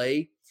him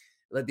play,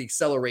 like the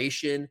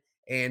acceleration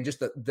and just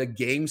the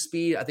game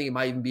speed. I think it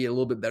might even be a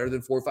little bit better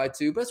than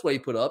 4.52, but that's what he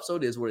put up, so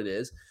it is what it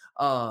is.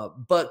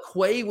 But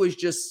Quay was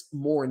just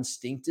more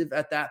instinctive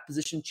at that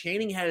position.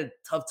 Channing had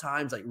tough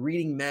times like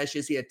reading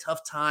meshes. He had a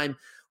tough time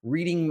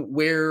reading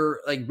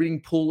reading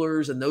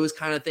pullers and those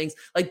kind of things,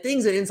 like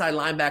things that inside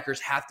linebackers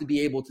have to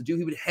be able to do.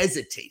 He would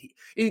hesitate.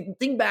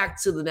 Think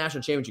back to the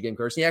national championship game,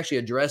 Curtis. He actually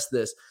addressed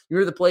this. You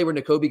remember the play where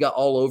Nakobe got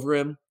all over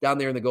him down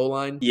there in the goal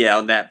line? Yeah,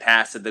 on that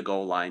pass at the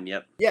goal line.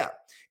 Yep. Yeah.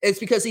 It's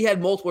because he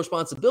had multiple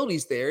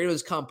responsibilities there. It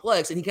was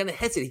complex, and he kind of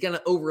hesitated. He kind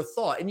of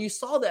overthought. And you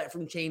saw that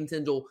from Channing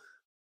Tindall,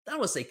 I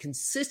don't want to say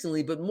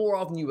consistently, but more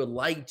often you would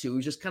like to.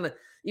 He just kind of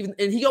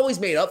and he always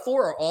made up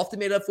for, or often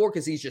made up for,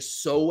 because he's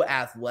just so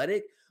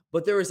athletic.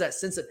 But there was that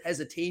sense of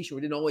hesitation.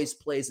 We didn't always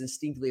play as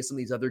instinctively as some of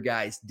these other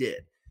guys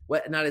did,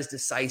 not as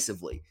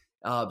decisively.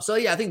 So,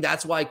 yeah, I think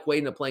that's why Quay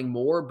ended up playing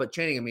more. But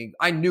Channing, I mean,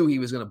 I knew he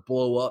was going to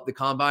blow up the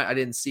combine. I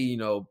didn't see,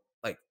 our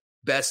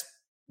best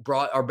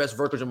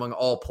verticals among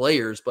all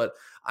players, but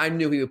I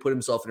knew he would put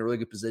himself in a really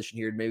good position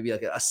here, maybe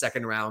like a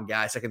second,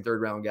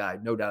 third round guy,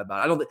 no doubt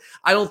about it.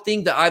 I don't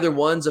think that either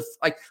one's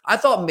I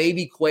thought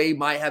maybe Quay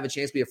might have a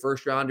chance to be a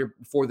first rounder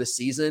before the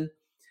season,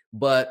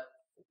 but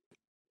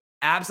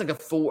absent like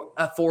a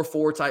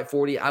 4.4 type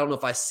 40, I don't know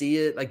if I see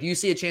it. Like, do you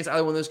see a chance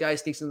either one of those guys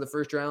sneaks into the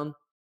first round?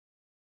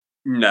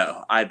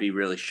 No, I'd be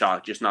really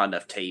shocked. Just not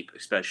enough tape,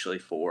 especially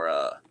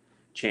for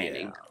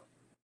Channing.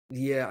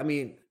 Yeah, I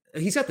mean,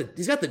 he's got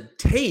the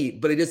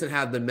tape, but he doesn't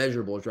have the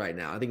measurables right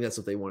now. I think that's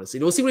what they want to see.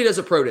 We'll see what he does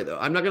at Pro Day, though.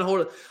 I'm not going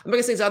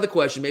to say it's out of the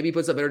question. Maybe he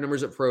puts up better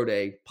numbers at Pro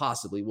Day.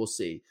 Possibly. We'll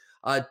see.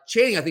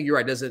 Channing, I think you're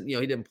right.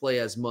 He didn't play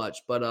as much,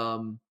 but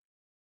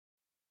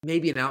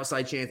maybe an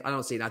outside chance. I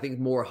don't see it. I think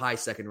more high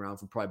second round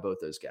for probably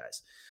both those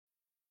guys.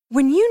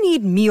 When you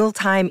need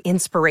mealtime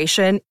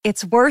inspiration,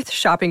 it's worth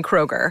shopping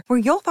Kroger, where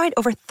you'll find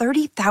over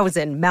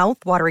 30,000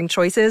 mouthwatering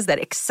choices that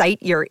excite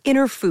your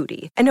inner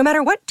foodie. And no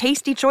matter what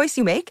tasty choice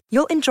you make,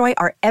 you'll enjoy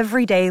our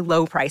everyday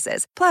low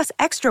prices, plus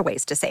extra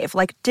ways to save,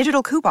 like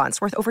digital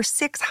coupons worth over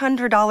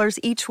 $600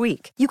 each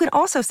week. You can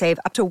also save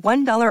up to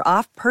 $1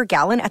 off per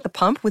gallon at the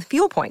pump with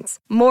fuel points.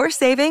 More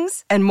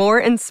savings and more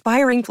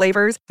inspiring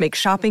flavors make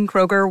shopping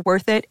Kroger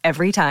worth it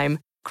every time.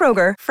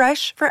 Kroger,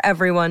 fresh for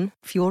everyone.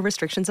 Fuel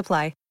restrictions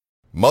apply.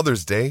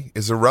 Mother's Day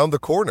is around the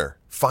corner.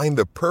 Find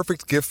the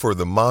perfect gift for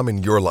the mom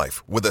in your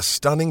life with a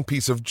stunning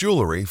piece of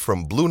jewelry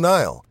from Blue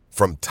Nile.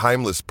 From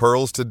timeless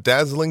pearls to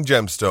dazzling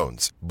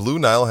gemstones, Blue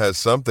Nile has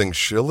something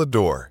she'll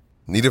adore.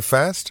 Need it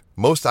fast?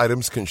 Most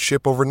items can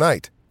ship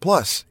overnight.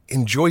 Plus,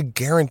 enjoy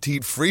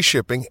guaranteed free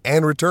shipping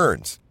and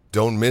returns.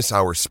 Don't miss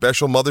our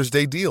special Mother's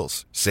Day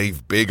deals.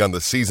 Save big on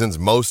the season's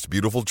most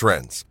beautiful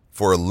trends.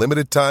 For a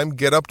limited time,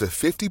 get up to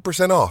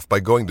 50% off by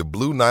going to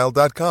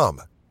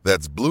BlueNile.com.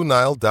 That's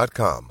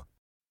BlueNile.com.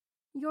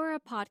 You're a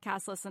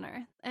podcast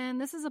listener,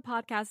 and this is a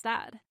podcast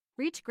ad.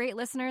 Reach great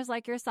listeners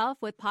like yourself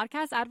with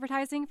podcast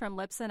advertising from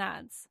Libsyn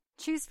Ads.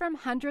 Choose from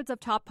hundreds of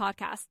top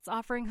podcasts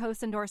offering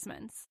host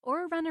endorsements,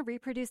 or run a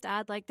reproduced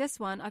ad like this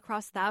one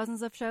across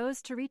thousands of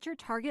shows to reach your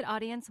target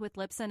audience with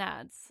Libsyn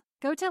Ads.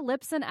 Go to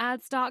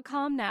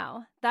libsynads.com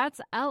now. That's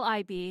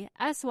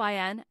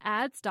LIBSYN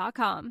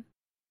ads.com.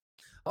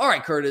 All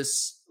right,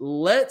 Curtis,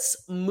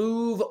 let's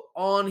move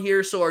on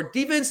here. So our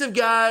defensive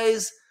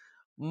guys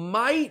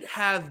might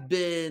have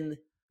been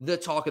the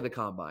talk of the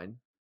combine,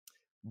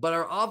 but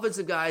our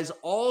offensive guys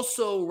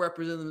also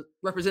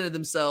represented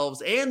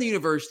themselves and the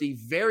university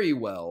very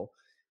well.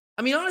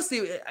 I mean, honestly,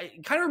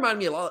 it kind of reminded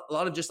me a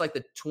lot of just like the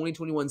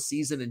 2021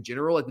 season in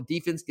general. Like, the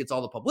defense gets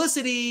all the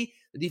publicity,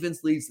 the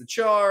defense leads the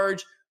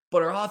charge,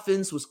 but our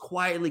offense was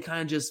quietly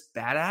kind of just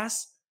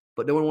badass,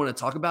 but no one wanted to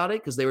talk about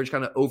it because they were just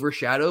kind of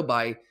overshadowed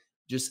by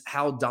just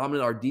how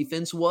dominant our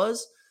defense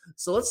was.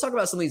 So let's talk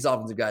about some of these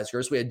offensive guys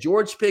first. We had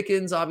George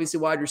Pickens, obviously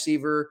wide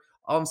receiver,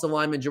 offensive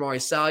lineman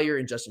Jamari Salyer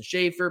and Justin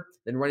Schaefer.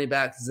 Then running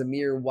backs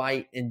Zamir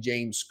White and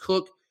James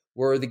Cook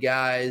were the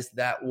guys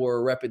that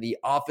were repping the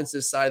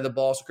offensive side of the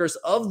ball. So, Chris,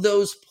 of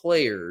those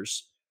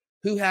players,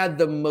 who had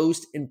the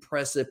most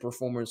impressive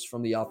performance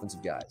from the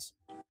offensive guys?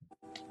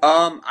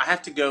 I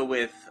have to go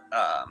with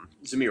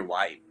Zamir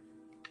White.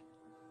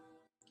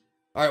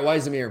 All right, why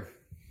Zamir?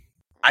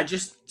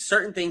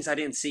 Certain things I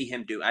didn't see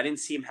him do. I didn't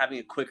see him having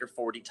a quicker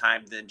 40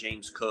 time than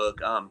James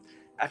Cook.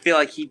 I feel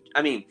like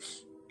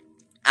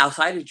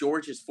outside of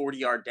George's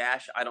 40-yard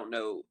dash, I don't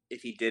know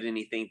if he did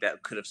anything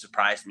that could have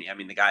surprised me. I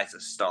mean, the guy's a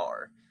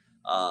star.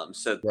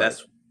 Right.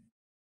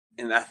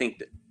 And I think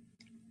that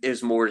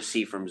is more to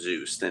see from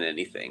Zeus than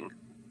anything.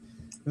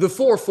 The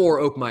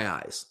 4.4 opened my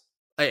eyes.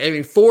 I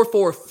mean,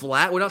 4.4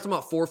 flat. We're not talking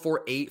about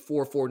 4.48,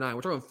 4.49.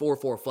 We're talking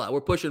 4.4 flat.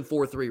 We're pushing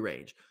 4.3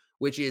 range,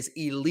 which is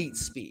elite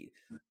speed.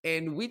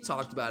 And we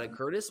talked about it,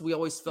 Curtis. We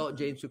always felt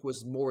James Cook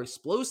was more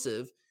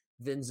explosive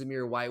than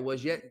Zamir White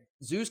was. Yet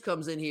Zeus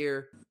comes in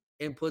here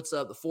and puts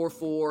up the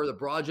 4.4, the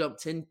broad jump,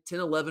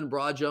 10-11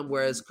 broad jump,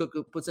 whereas Cook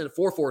puts in a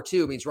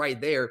 4.42. I mean, it's right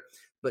there,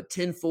 but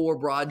 10.4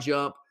 broad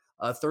jump,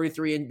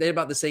 33, and they're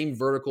about the same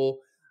vertical.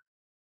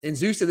 And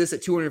Zeus did this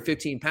at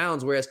 215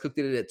 pounds, whereas Cook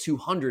did it at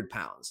 200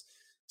 pounds.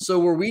 So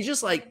were we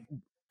just like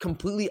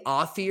completely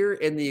off here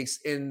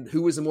in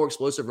who was the more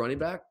explosive running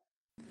back?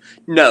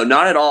 No,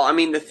 not at all. I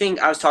mean, the thing,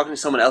 I was talking to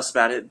someone else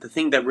about it. The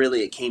thing that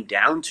really it came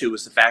down to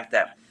was the fact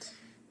that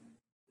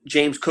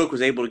James Cook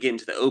was able to get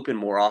into the open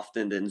more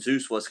often than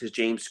Zeus was, because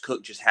James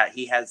Cook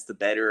he has the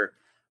better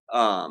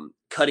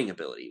cutting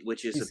ability,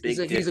 which is a big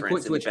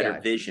difference, and the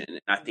better vision.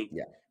 And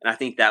I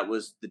think that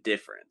was the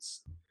difference.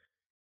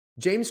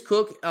 James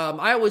Cook,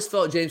 I always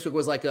felt James Cook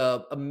was like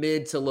a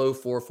mid to low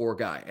 4.4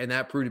 guy, and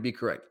that proved to be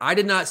correct. I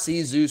did not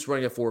see Zeus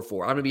running a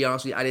 4.4. I'm going to be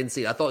honest with you, I didn't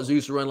see it. I thought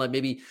Zeus would run like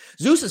maybe –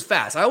 Zeus is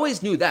fast. I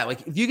always knew that.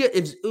 Like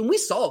and we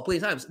saw it plenty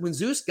of times. When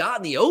Zeus got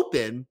in the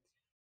open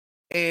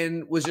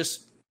and was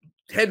just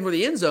heading for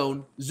the end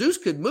zone, Zeus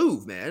could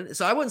move, man.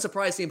 So I wasn't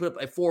surprised seeing him put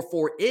up a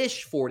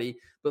 4.4-ish 40,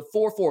 but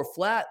 4.4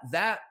 flat,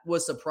 that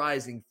was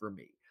surprising for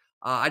me.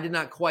 I did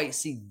not quite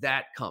see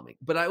that coming.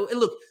 But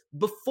look,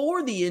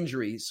 before the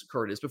injuries,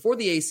 Curtis, before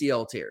the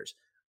ACL tears,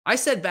 I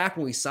said back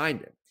when we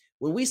signed him,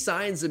 when we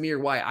signed Zamir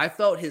White, I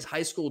felt his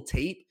high school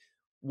tape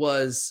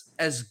was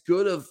as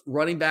good of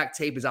running back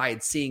tape as I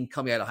had seen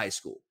coming out of high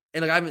school.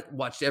 And like I haven't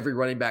watched every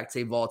running back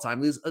tape of all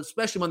time,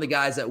 especially among the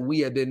guys that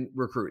we have been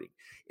recruiting.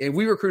 And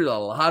we recruited a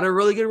lot of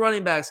really good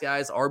running backs,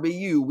 guys.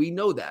 RBU, we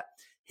know that.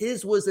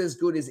 His was as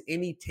good as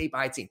any tape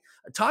I'd seen.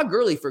 Todd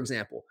Gurley, for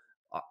example,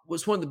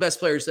 was one of the best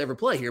players to ever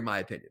play here, in my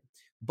opinion.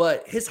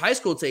 But his high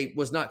school tape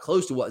was not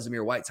close to what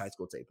Zamir White's high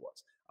school tape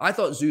was. I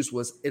thought Zeus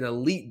was an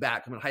elite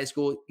back coming to high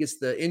school. Gets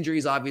the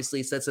injuries,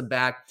 obviously, sets him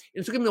back.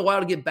 It took him a while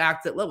to get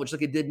back to that level, just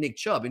like it did Nick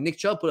Chubb. And Nick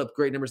Chubb put up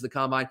great numbers at the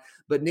combine.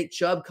 But Nick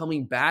Chubb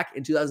coming back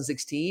in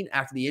 2016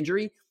 after the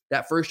injury,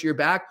 that first year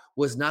back,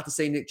 was not the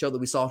same Nick Chubb that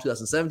we saw in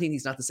 2017.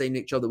 He's not the same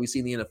Nick Chubb that we see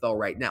in the NFL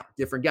right now.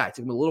 Different guy. It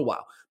took him a little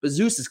while. But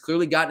Zeus has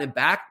clearly gotten it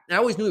back. And I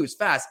always knew he was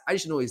fast. I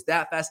just didn't know he was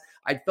that fast.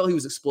 I felt he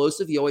was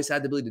explosive. He always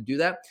had the ability to do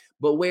that.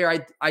 But where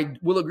I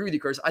will agree with you,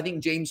 Curtis, I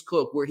think James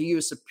Cook, where he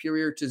was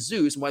superior to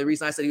Zeus, and why the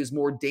reason I said he was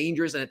more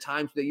dangerous and at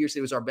times the year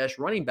he was our best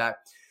running back,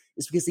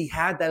 is because he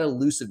had that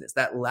elusiveness,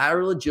 that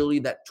lateral agility,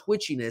 that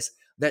twitchiness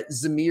that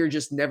Zamir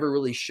just never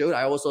really showed.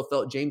 I also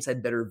felt James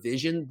had better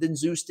vision than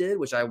Zeus did,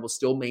 which I will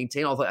still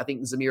maintain. Although I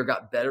think Zamir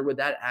got better with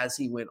that as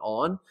he went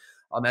on,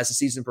 as the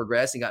season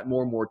progressed, and got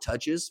more and more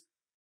touches.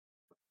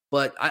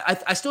 But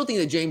I still think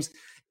that James,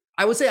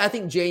 I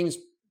think James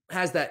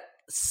has that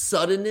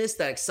suddenness,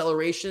 that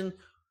acceleration,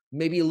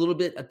 maybe a little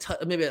bit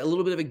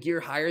of a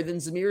gear higher than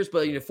Zamir's.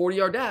 But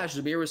 40-yard dash,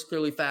 Zamir was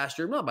clearly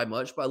faster, not by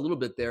much, but a little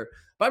bit there.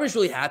 But I'm just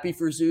really happy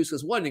for Zeus,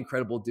 because what an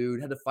incredible dude.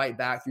 Had to fight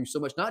back through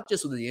so much, not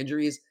just with the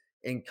injuries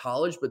in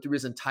college, but through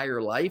his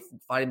entire life,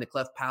 fighting the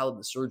cleft palate,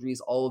 the surgeries,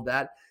 all of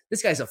that.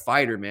 This guy's a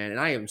fighter, man, and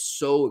I am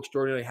so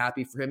extraordinarily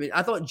happy for him. And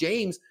I thought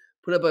James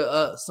put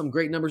up some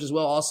great numbers as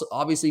well. Also,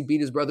 obviously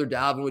beat his brother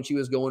Dalvin, which he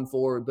was going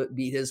for, but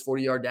beat his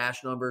 40-yard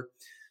dash number.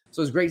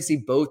 So it's great to see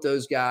both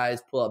those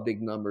guys pull up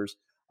big numbers.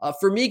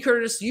 For me,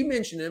 Curtis, you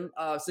mentioned him.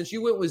 Since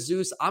you went with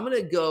Zeus, I'm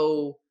gonna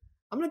go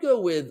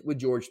with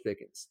George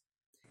Pickens.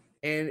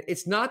 And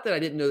it's not that I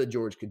didn't know that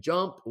George could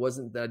jump. It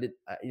wasn't that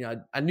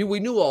I did. We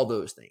knew all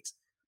those things.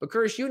 But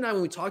Curtis, you and I,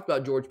 when we talked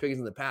about George Pickens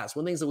in the past,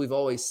 one of the things that we've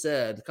always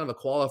said, kind of a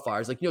qualifier,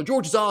 is like,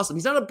 George is awesome.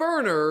 He's not a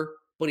burner,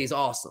 but he's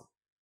awesome.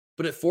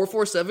 But at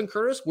 4.47,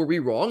 Curtis, were we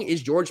wrong?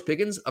 Is George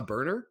Pickens a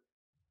burner?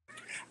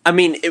 I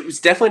mean, it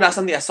was definitely not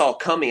something I saw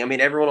coming. I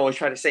mean, everyone always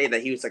tried to say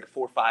that he was like a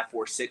 4.5,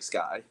 4.6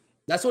 guy.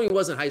 That's what he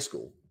was in high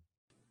school.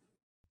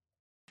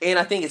 And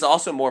I think it's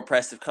also more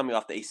impressive coming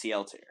off the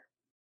ACL tear.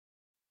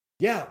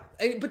 Yeah,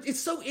 but it's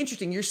so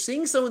interesting. You're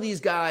seeing some of these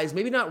guys,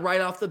 maybe not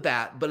right off the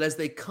bat, but as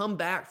they come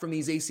back from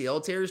these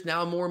ACL tears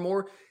now more and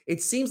more,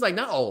 it seems like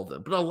not all of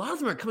them, but a lot of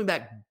them are coming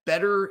back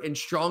better and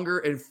stronger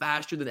and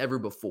faster than ever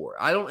before.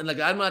 I'm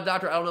not a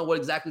doctor. I don't know what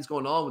exactly is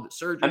going on with the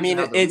surgery. I mean,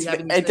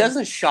 it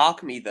doesn't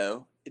shock me,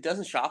 though. It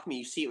doesn't shock me.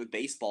 You see it with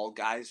baseball.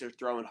 Guys are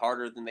throwing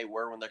harder than they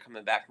were when they're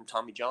coming back from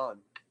Tommy John.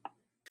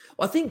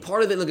 Well, I think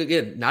part of it, look,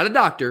 again, not a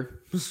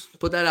doctor,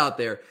 put that out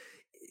there.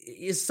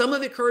 Is some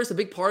of it, Curtis, a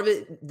big part of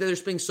it, they're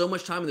spending so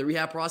much time in the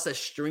rehab process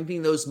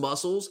strengthening those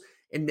muscles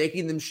and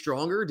making them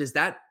stronger? Does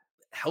that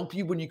help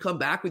you when you come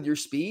back with your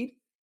speed?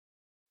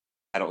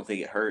 I don't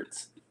think it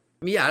hurts.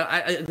 I mean, yeah,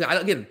 I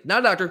again, not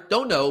a doctor,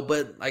 don't know,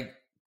 but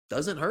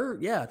doesn't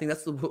hurt. Yeah, I think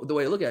that's the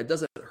way to look at it. It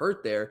doesn't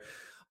hurt there.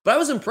 But I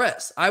was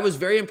impressed. I was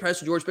very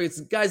impressed with George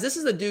Pickens. Guys, this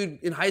is a dude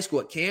in high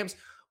school at camps,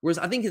 whereas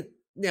I think,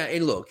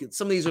 and look,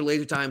 some of these are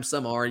later times,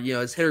 some are,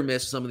 it's hit or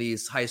miss some of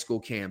these high school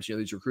camps,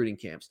 these recruiting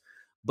camps.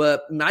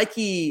 But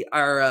Nike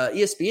or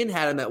ESPN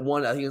had him at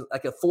one, I think it was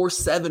like a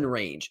 4.7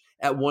 range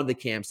at one of the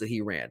camps that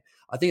he ran.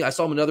 I think I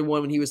saw him another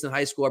one when he was in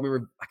high school. I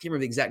can't remember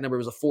the exact number.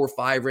 It was a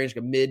 4.5 range,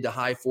 like a mid to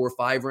high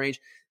 4.5 range.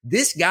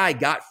 This guy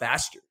got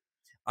faster.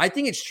 I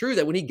think it's true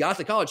that when he got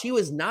to college, he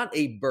was not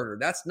a burner.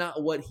 That's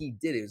not what he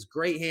did. It was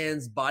great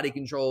hands, body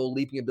control,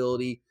 leaping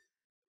ability,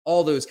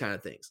 all those kind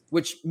of things,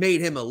 which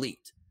made him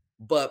elite.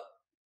 But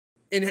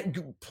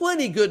and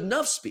plenty good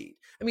enough speed.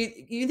 I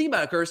mean, you think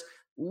about it, Curtis,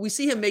 we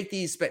see him make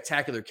these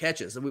spectacular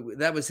catches.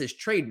 That was his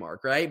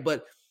trademark, right?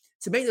 But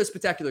to make those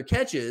spectacular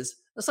catches,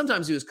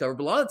 sometimes he was covered,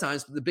 but a lot of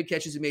times the big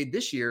catches he made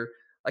this year,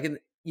 like in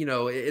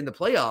the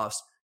playoffs,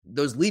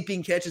 those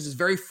leaping catches, his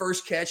very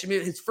first catch. I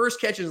mean, his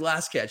first catch and his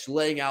last catch,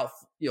 laying out,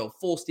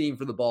 full steam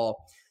for the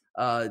ball.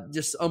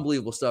 Just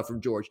unbelievable stuff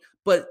from George.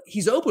 But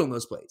he's open on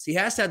those plays. He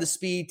has to have the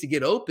speed to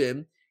get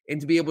open and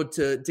to be able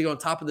to go on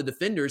top of the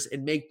defenders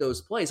and make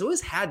those plays. So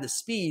always had the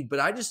speed, but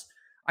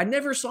I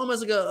never saw him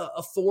as like a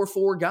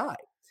 4.4 guy.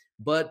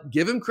 But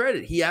give him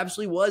credit. He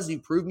absolutely was. He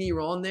proved me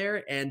wrong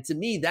there. And to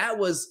me, that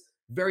was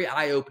very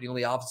eye-opening on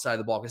the opposite side of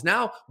the ball, because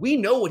now we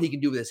know what he can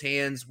do with his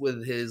hands,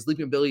 with his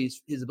leaping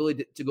abilities, his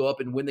ability to go up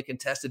and win the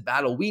contested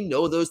battle. We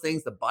know those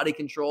things, the body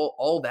control,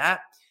 all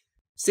that.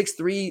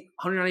 6'3",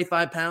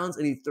 195 pounds,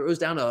 and he throws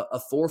down a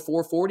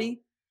 4.4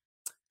 40.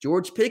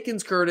 George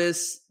Pickens,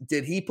 Curtis,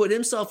 did he put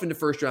himself into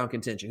first-round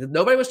contention?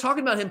 Nobody was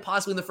talking about him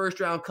possibly in the first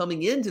round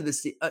coming into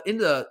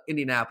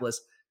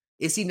Indianapolis.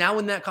 Is he now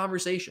in that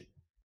conversation?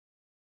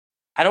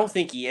 I don't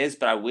think he is,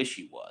 but I wish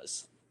he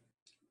was.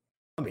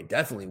 I mean,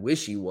 definitely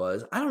wish he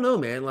was. I don't know,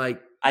 man.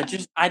 Like,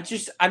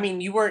 I mean,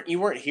 you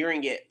weren't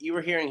hearing it. You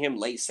were hearing him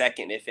late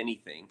second, if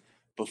anything,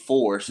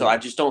 before. So I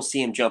just don't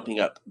see him jumping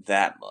up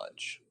that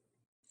much.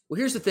 Well,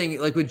 here's the thing.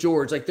 Like with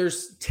George, like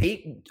there's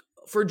tape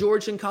for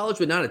George in college,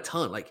 but not a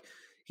ton. Like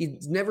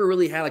he's never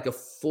really had like a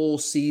full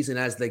season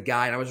as the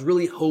guy. And I was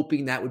really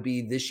hoping that would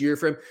be this year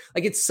for him.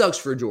 Like it sucks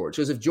for George,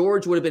 because if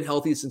George would have been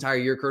healthy this entire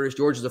year, Curtis,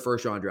 George is a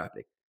first round draft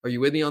pick. Are you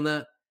with me on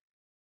that?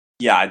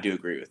 Yeah, I do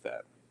agree with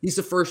that. He's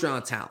the first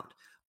round talent.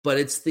 But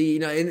it's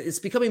and it's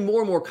becoming more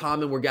and more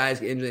common where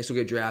guys get injured, they still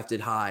get drafted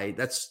high.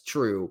 That's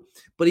true.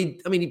 But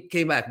he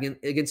came back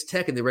against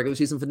Tech in the regular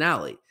season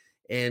finale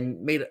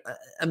and made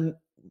a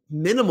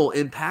minimal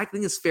impact. I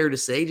think it's fair to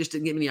say. Just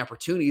didn't get many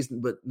opportunities,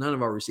 but none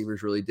of our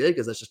receivers really did,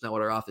 because that's just not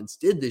what our offense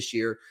did this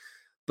year.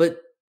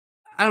 But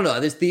I don't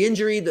know. There's the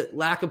injury, the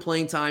lack of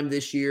playing time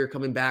this year,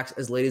 coming back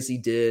as late as he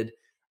did.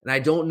 And I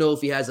don't know if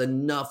he has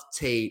enough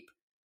tape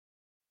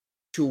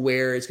to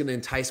where it's going to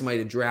entice somebody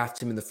to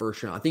draft him in the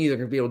first round. I think they're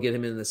going to be able to get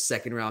him in the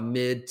second round,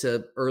 mid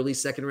to early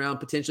second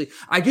round, potentially.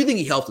 I do think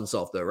he helped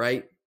himself, though,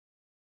 right?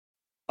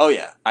 Oh,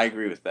 yeah. I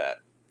agree with that.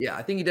 Yeah,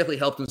 I think he definitely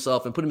helped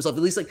himself and put himself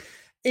at least like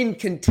in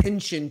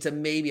contention to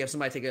maybe have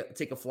somebody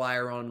take a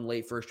flyer on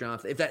late first round.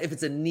 If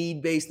it's a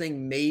need-based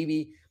thing,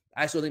 maybe.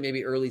 I still think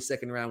maybe early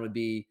second round would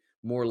be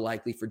more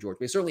likely for George.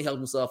 But he certainly helped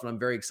himself, and I'm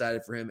very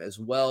excited for him as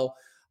well.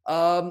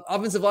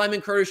 Offensive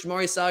lineman, Curtis,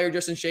 Jamaree Salyer,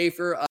 Justin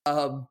Schaefer.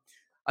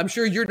 I'm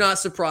sure you're not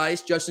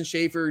surprised. Justin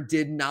Schaefer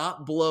did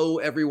not blow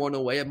everyone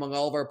away. Among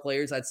all of our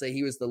players, I'd say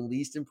he was the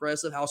least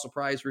impressive. How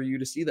surprised were you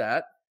to see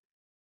that?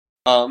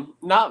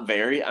 Not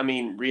very. I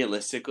mean,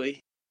 realistically,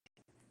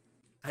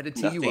 I had to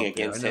tee you up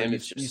against him. You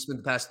spent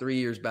the past 3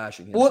 years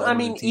bashing him. Well, so I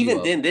mean,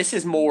 even then, this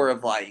is more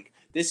of like,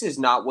 this is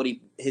not what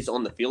his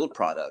on the field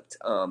product.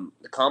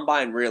 The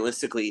combine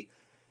realistically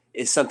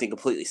is something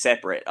completely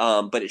separate.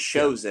 But it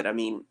shows that. I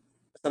mean,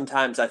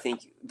 sometimes I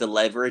think the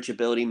leverage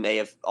ability may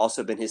have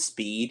also been his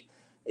speed.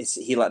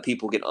 He let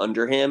people get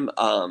under him.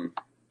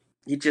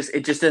 It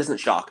just doesn't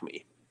shock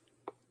me.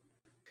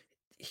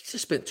 He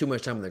just spent too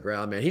much time on the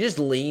ground, man. He just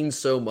leaned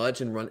so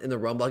much and run in the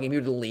run blocking. He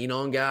would lean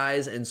on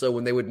guys, and so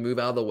when they would move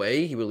out of the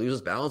way, he would lose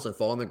his balance and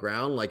fall on the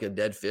ground like a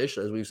dead fish,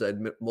 as we've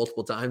said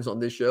multiple times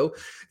on this show.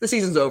 The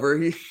season's over.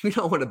 We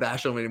don't want to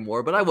bash him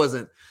anymore, but I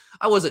wasn't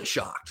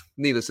shocked,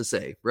 needless to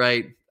say,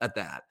 right at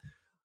that.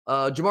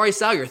 Jamaree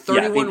Salyer,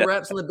 31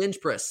 reps on the bench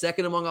press,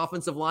 second among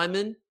offensive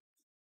linemen.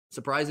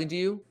 Surprising to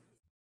you?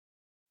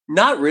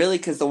 Not really,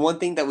 because the one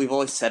thing that we've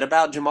always said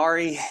about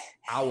Jamaree,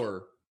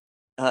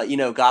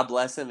 God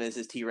bless him, is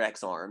his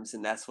T-Rex arms,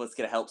 and that's what's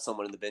going to help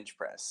someone in the bench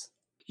press.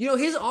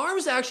 His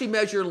arms actually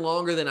measure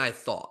longer than I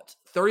thought.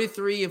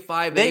 33 and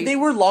 5'8". They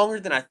were longer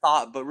than I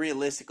thought, but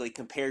realistically,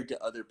 compared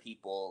to other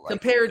people,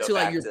 compared to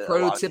like your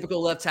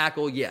prototypical left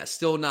tackle, yes,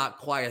 still not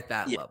quite at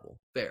that level.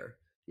 Fair,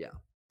 yeah,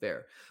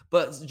 fair.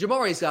 But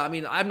Jamaree's got. I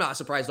mean, I'm not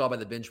surprised at all by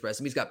the bench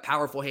press. I mean, he's got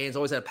powerful hands.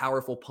 Always had a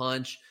powerful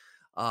punch.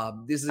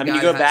 This is a guy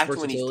you go back to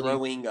when he's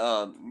throwing.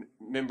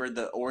 Remember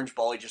the orange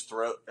ball? He just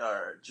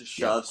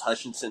shoves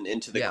Hutchinson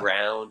into the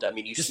ground. I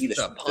mean, you see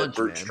the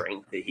brute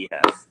strength that he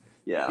has.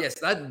 Yeah. Yes,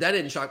 that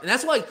didn't shock me. And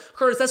that's why,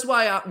 Curtis,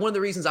 one of the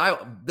reasons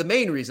the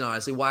main reason,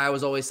 honestly, why I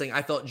was always saying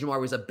I felt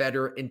Jamaree was a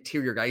better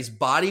interior guy. His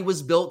body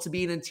was built to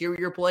be an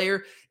interior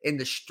player, and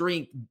the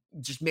strength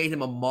just made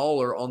him a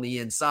mauler on the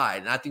inside.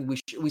 And I think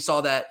we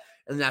saw that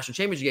in the national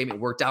championship game. It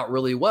worked out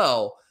really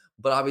well.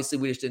 But obviously,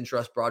 we just didn't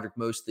trust Broderick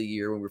most of the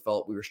year when we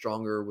felt we were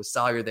stronger with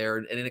Salyer there,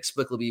 and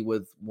inexplicably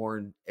with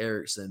Warren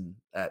Erickson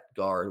at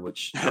guard,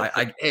 which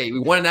hey, we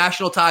won a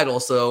national title,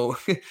 so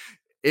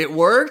it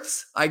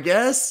worked, I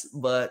guess.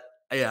 But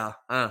yeah,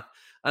 I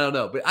don't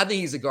know. But I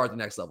think he's a guard at the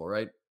next level,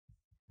 right?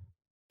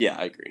 Yeah,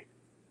 I agree.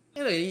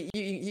 You know,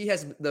 he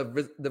has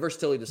the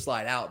versatility to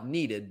slide out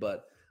needed,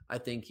 but I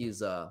think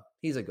he's a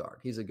guard.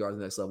 He's a guard at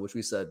the next level, which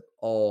we said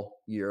all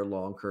year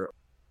long, Kurt.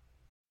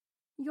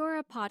 You're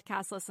a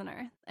podcast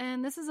listener,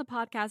 and this is a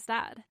podcast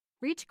ad.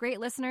 Reach great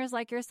listeners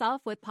like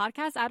yourself with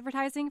podcast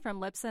advertising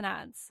from Libsyn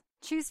Ads.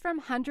 Choose from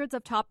hundreds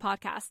of top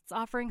podcasts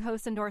offering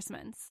host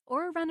endorsements,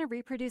 or run a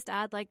reproduced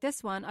ad like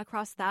this one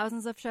across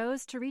thousands of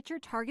shows to reach your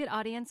target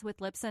audience with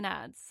Libsyn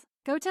Ads.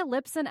 Go to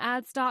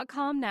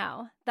libsynads.com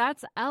now.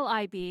 That's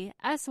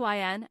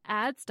LIBSYN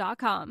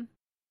ads.com.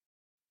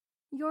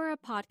 You're a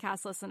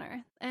podcast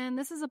listener, and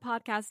this is a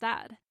podcast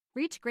ad.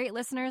 Reach great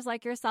listeners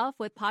like yourself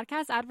with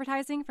podcast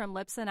advertising from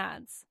Libsyn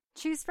Ads.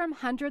 Choose from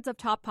hundreds of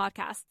top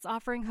podcasts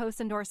offering host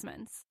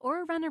endorsements,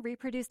 or run a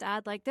reproduced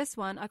ad like this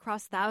one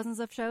across thousands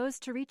of shows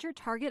to reach your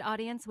target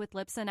audience with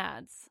Libsyn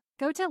Ads.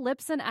 Go to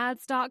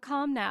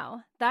libsynads.com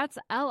now. That's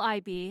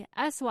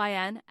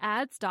LIBSYN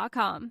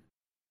ads.com.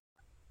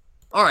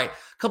 All right,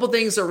 a couple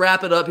things to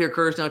wrap it up here,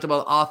 Curtis. Now talk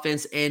about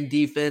offense and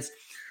defense.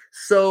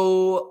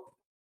 So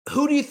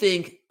who do you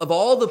think, of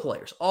all the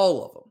players,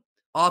 all of them,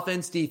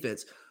 offense,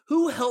 defense,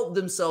 who helped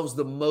themselves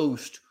the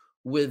most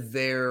with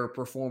their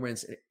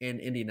performance in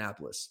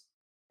Indianapolis?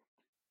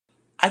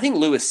 I think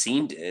Lewis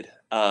Cine did.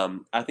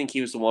 I think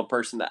he was the one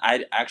person that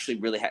I actually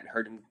really hadn't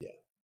heard him. Yeah.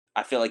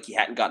 I feel like he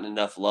hadn't gotten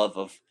enough love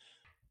of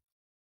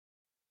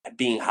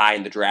being high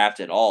in the draft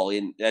at all.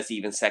 And that's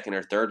even second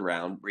or third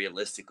round,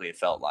 realistically, it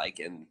felt like.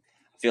 And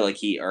I feel like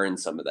he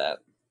earned some of that.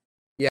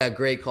 Yeah,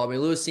 great call. I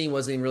mean, Lewis Cine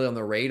wasn't even really on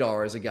the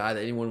radar as a guy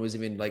that anyone was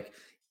even like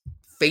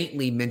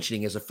faintly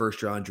mentioning as a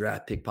first-round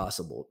draft pick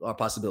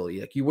possibility.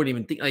 Like you wouldn't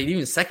even think, like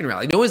even second round.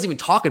 Like no one's even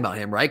talking about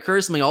him, right,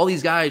 Curtis? I mean, all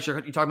these guys, you're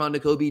talking about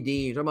Nakobe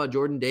Dean, you're talking about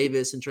Jordan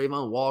Davis and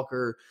Trayvon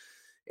Walker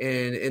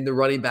and the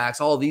running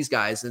backs, all of these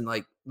guys. And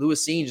like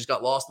Lewis Cine just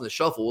got lost in the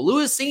shuffle. Well,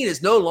 Lewis Cine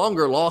is no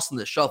longer lost in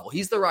the shuffle.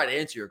 He's the right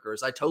answer here,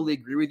 Curtis. I totally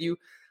agree with you.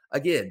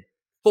 Again,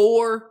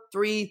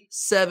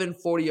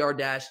 4.37 40-yard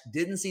dash.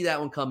 Didn't see that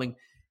one coming.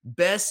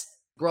 Best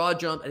broad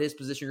jump at his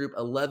position group,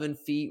 11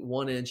 feet,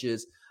 1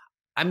 inches.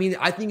 I mean,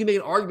 I think you make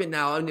an argument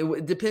now, and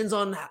it depends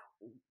on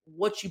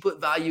what you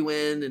put value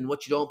in and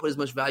what you don't put as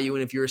much value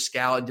in if you're a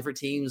scout, and different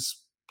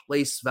teams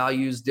place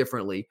values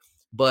differently.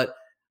 But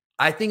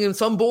I think in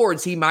some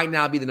boards, he might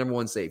now be the number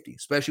one safety,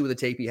 especially with the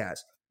tape he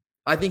has.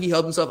 I think he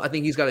helped himself. I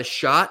think he's got a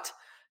shot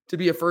to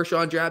be a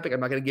first-round draft pick.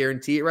 I'm not going to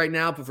guarantee it right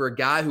now, but for a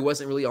guy who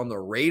wasn't really on the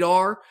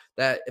radar,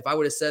 that if I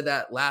would have said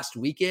that last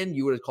weekend,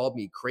 you would have called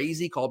me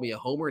crazy, called me a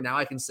homer. Now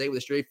I can say it with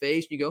a straight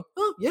face. And you go,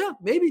 oh, yeah,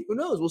 maybe. Who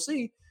knows? We'll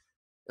see.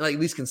 Like at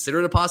least consider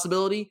it a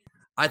possibility.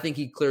 I think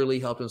he clearly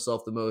helped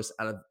himself the most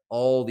out of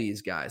all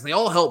these guys. They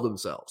all helped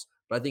themselves,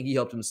 but I think he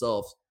helped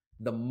himself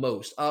the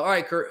most. All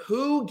right, Kurt,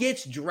 who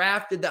gets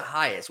drafted the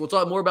highest? We'll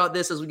talk more about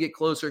this as we get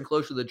closer and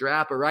closer to the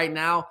draft. But right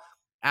now,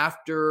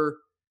 after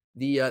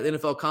the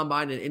NFL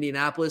Combine in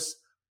Indianapolis,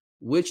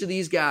 which of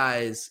these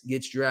guys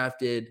gets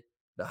drafted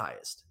the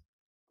highest?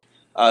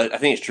 I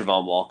think it's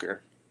Trevon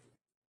Walker.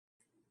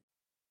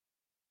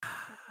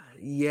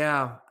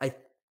 Yeah, I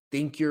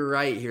think you're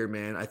right here,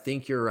 man. I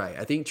think you're right.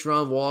 I think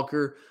Trevon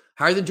Walker,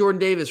 higher than Jordan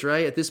Davis,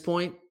 right, at this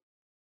point?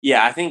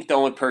 Yeah, I think the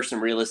only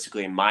person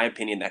realistically, in my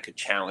opinion, that could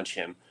challenge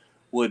him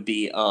would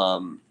be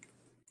Nakobe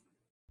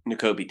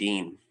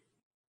Dean.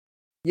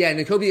 Yeah,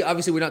 Nakobe,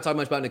 obviously we're not talking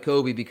much about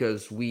Nakobe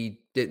because we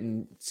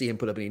didn't see him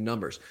put up any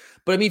numbers.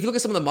 But I mean, if you look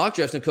at some of the mock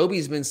drafts,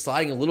 Nakobe's been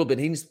sliding a little bit.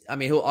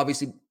 He'll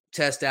obviously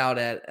test out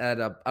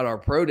at our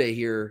pro day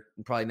here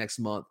probably next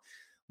month.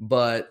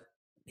 But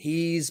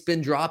he's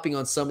been dropping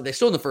on some. They're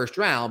still in the first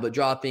round, but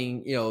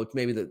dropping,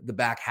 maybe the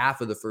back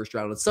half of the first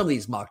round on some of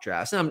these mock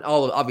drafts. And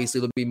obviously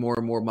there'll be more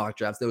and more mock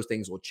drafts. Those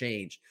things will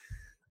change.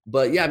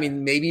 But yeah, I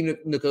mean, maybe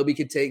Nakobe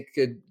could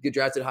get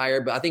drafted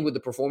higher. But I think with the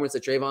performance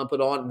that Trayvon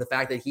put on and the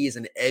fact that he is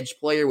an edge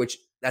player, which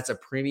that's a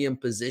premium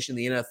position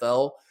in the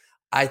NFL,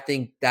 I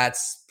think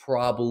that's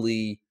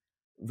probably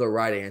the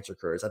right answer,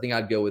 Curtis. I think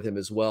I'd go with him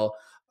as well.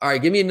 All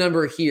right, give me a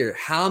number here.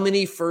 How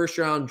many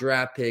first-round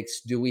draft picks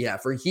do we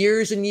have? For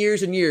years and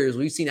years and years,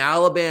 we've seen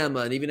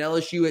Alabama and even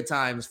LSU at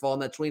times fall in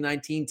that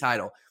 2019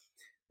 title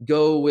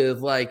go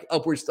with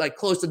upwards,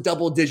 close to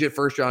double-digit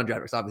first-round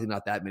draft picks. Obviously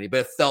not that many,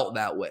 but it felt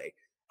that way.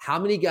 How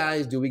many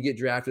guys do we get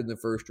drafted in the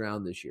first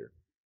round this year?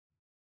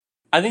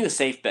 I think the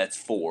safe bet's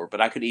 4,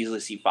 but I could easily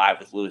see 5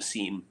 with Lewis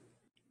Cine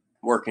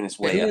working his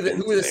way up.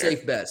 Who are the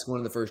safe bets going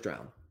in the first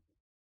round?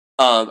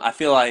 I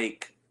feel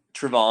like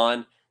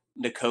Trevon,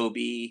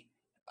 Nakobe,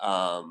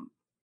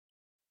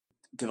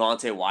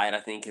 Devontae Wyatt, I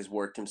think, has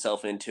worked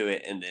himself into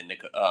it, and then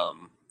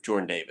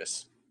Jordan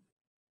Davis.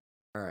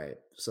 All right.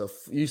 So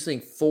you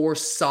think 4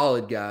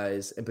 solid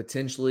guys and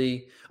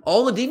potentially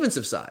all on the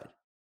defensive side.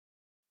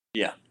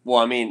 Yeah. Well,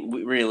 I mean,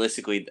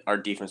 realistically, our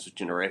defense was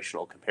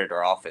generational compared to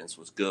our offense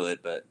was good,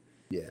 but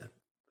yeah.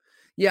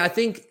 Yeah, I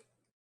think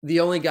The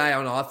only guy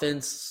on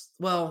offense,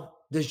 well,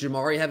 does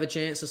Jamari have a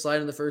chance to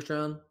slide in the first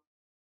round?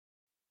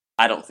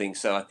 I don't think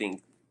so. I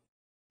think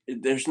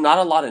there's not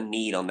a lot of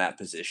need on that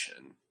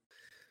position.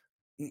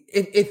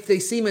 If they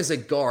see him as a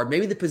guard,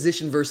 maybe the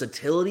position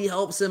versatility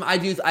helps him. I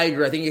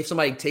agree. I think if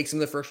somebody takes him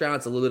in the first round,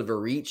 it's a little bit of a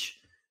reach.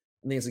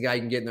 I think it's a guy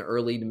you can get in the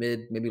early to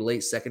mid, maybe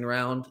late second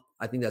round.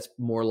 I think that's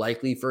more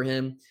likely for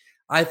him.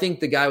 I think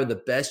the guy with the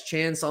best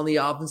chance on the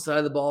offensive side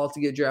of the ball to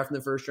get drafted in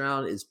the first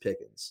round is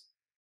Pickens.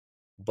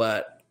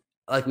 But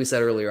like we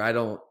said earlier,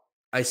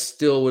 I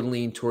still would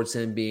lean towards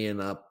him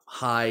being a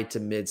high to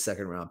mid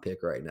second round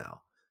pick right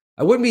now.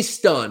 I wouldn't be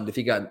stunned if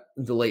he got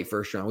the late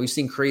first round. We've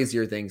seen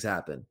crazier things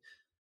happen.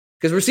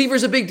 Because receiver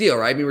is a big deal,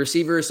 right? I mean,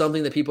 receiver is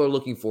something that people are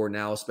looking for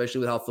now, especially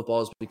with how football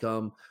has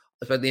become,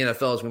 especially the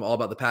NFL has become all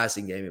about the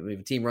passing game. I mean,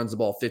 if a team runs the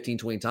ball 15,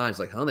 20 times,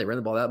 like, they ran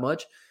the ball that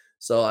much?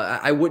 So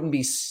I wouldn't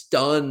be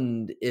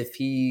stunned if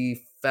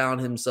he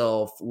found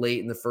himself late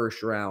in the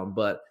first round,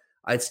 but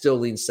I'd still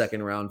lean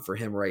second round for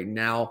him right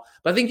now.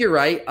 But I think you're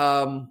right.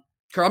 Carl,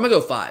 I'm going to go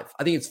 5.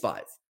 I think it's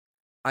 5.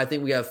 I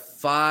think we have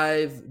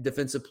 5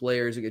 defensive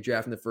players who get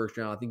drafted in the first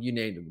round. I think you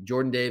named them.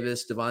 Jordan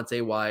Davis,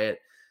 Devontae Wyatt.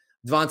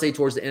 Devontae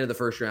towards the end of the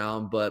first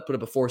round, but put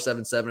up a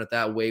 4.77 at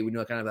that weight. We know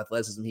what kind of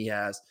athleticism he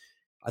has.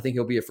 I think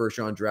he'll be a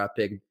first-round draft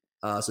pick.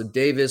 So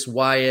Davis,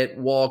 Wyatt,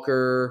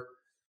 Walker,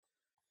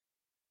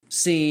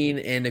 Seen,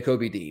 and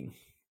Nakobe Dean.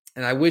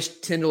 And I wish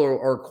Tyndall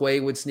or Quay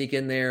would sneak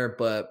in there,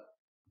 but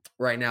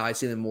right now I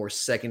see them more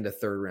second to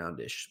third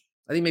round-ish.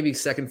 I think maybe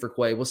second for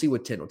Quay. We'll see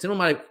what Tyndall.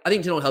 I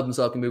think Tyndall helped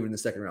himself and move in the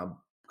second round.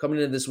 Coming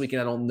into this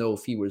weekend, I don't know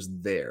if he was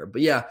there.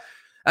 But yeah,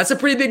 that's a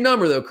pretty big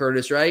number though,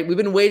 Curtis, right? We've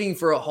been waiting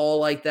for a haul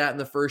like that in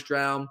the first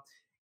round.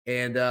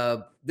 And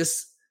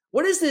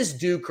what does this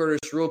do,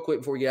 Curtis, real quick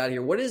before we get out of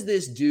here? What does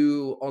this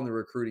do on the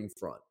recruiting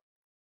front?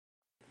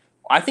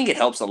 I think it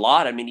helps a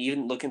lot. I mean,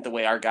 even looking at the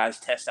way our guys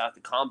test out the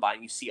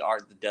combine, you see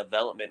the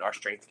development, our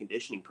strength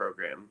conditioning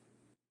program.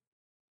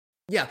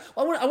 Yeah,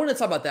 I want to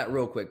talk about that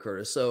real quick,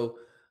 Curtis. So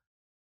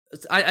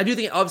I do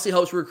think it obviously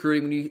helps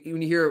recruiting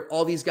when you hear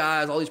all these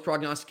guys, all these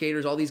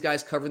prognosticators, all these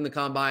guys covering the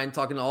combine,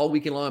 talking all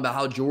weekend long about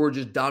how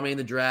Georgia's dominating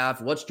the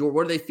draft. What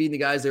are they feeding the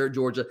guys there at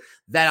Georgia?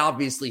 That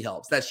obviously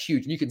helps. That's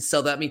huge. And you can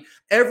sell that. I mean,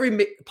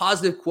 every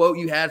positive quote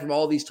you had from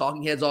all these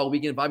talking heads all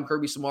weekend, if I'm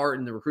Kirby Smart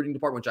in the recruiting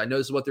department, which I know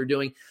this is what they're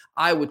doing,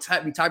 I would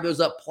be typing those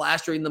up,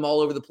 plastering them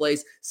all over the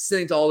place,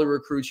 sending to all the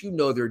recruits. You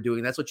know they're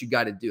doing. That's what you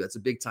got to do. That's a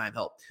big time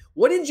help.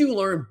 What did you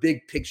learn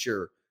big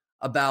picture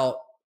about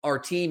our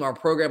team, our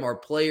program, our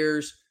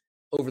players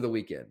over the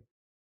weekend?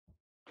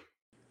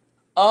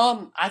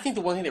 I think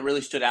the one thing that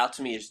really stood out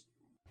to me is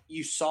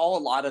you saw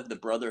a lot of the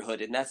brotherhood,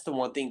 and that's the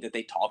one thing that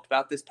they talked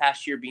about this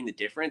past year being the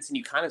difference, and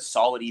you kind of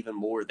saw it even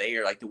more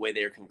there, like the way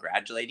they were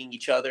congratulating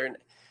each other and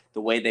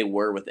the way they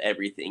were with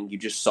everything. You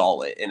just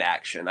saw it in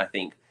action. I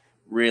think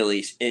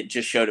really it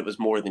just showed it was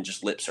more than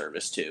just lip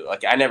service too.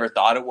 Like I never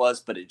thought it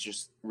was, but it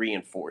just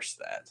reinforced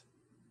that.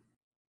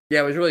 Yeah,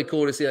 it was really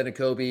cool to see that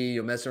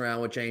Nakobe, messing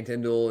around with Shane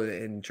Tyndall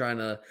and trying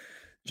to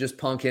just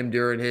punk him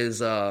during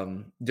his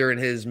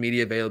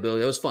media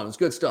availability. It was fun. It was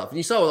good stuff. And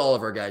you saw with all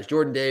of our guys.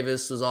 Jordan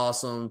Davis was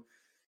awesome.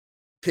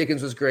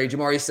 Pickens was great.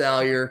 Jamari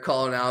Salyer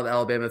calling out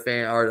Alabama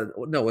fan. Or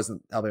no, it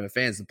wasn't Alabama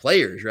fans. The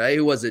players, right?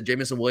 Who was it?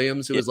 Jamison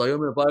Williams, who was like,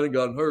 if I hadn't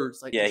gotten hurt.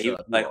 It's like, yeah, he was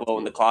like, well,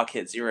 when the clock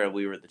hit 0,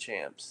 we were the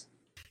champs.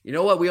 You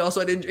know what? We also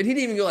had injuries. And he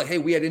didn't even go like, hey,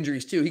 we had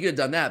injuries too. He could have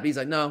done that. But he's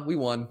like, no, we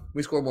won.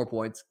 We scored more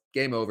points.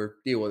 Game over.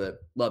 Deal with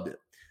it. Loved it.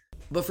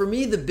 But for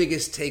me, the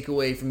biggest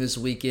takeaway from this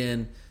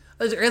weekend,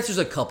 there's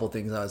a couple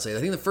things I would say. I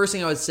think the first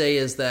thing I would say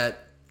is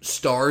that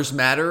stars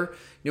matter.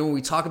 When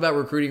we talk about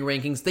recruiting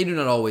rankings, they do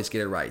not always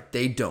get it right.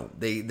 They don't.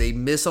 They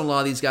miss on a lot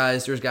of these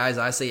guys. There's guys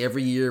I say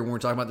every year when we're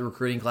talking about the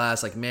recruiting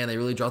class, like, man, they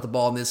really dropped the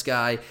ball on this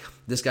guy.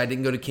 This guy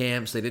didn't go to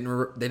camps. They did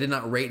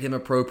not rate him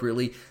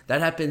appropriately.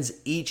 That happens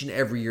each and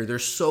every year.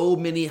 There's so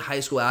many high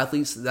school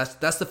athletes.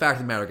 That's the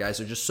fact of the matter, guys.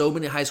 There's just so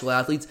many high school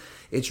athletes.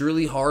 It's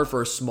really hard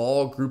for a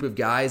small group of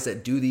guys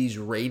that do these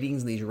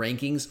ratings and these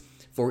rankings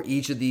for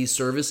each of these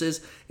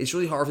services. It's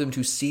really hard for them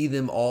to see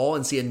them all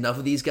and see enough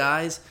of these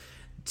guys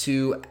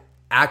to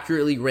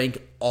accurately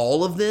rank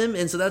all of them.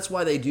 And so that's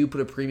why they do put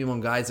a premium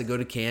on guys that go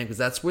to camp, because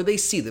that's where they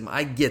see them.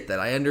 I get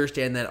that. I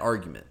understand that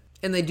argument.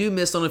 And they do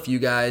miss on a few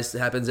guys. It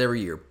happens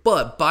every year.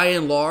 But by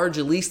and large,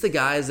 at least the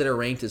guys that are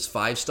ranked as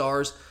 5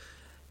 stars,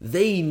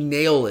 they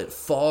nail it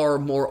far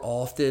more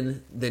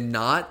often than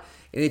not.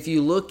 And if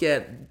you look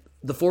at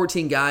the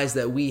 14 guys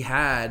that we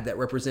had that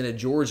represented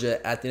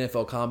Georgia at the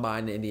NFL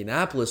Combine in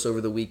Indianapolis over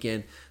the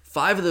weekend,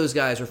 5 of those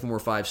guys were former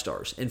 5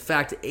 stars. In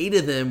fact, 8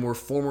 of them were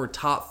former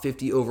top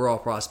 50 overall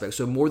prospects.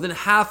 So more than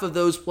half of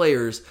those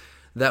players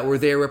that were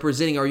there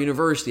representing our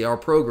university, our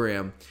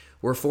program,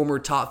 were former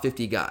top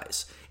 50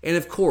 guys. And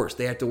of course,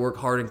 they have to work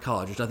hard in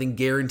college. There's nothing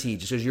guaranteed.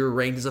 Just because you're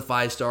ranked as a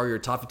 5-star, you're a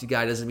top 50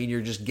 guy, doesn't mean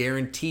you're just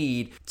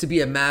guaranteed to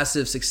be a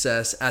massive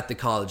success at the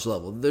college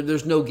level.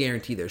 There's no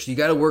guarantee there. So you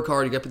got to work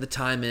hard. You got to put the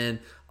time in,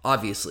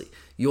 obviously.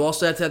 You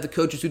also have to have the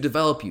coaches who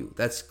develop you.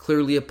 That's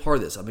clearly a part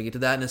of this. I'm going to get to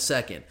that in a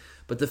second.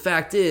 But the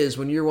fact is,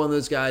 when you're one of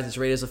those guys that's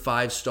rated as a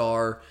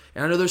 5-star,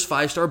 and I know there's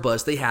 5-star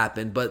busts, they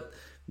happen, but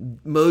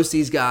Most of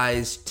these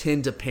guys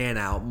tend to pan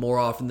out more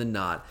often than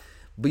not.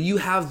 But you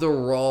have the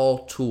raw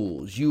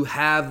tools. You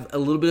have a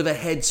little bit of a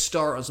head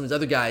start on some of these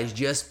other guys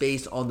just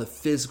based on the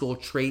physical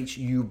traits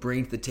you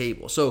bring to the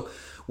table. So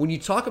when you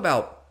talk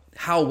about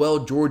how well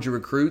Georgia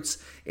recruits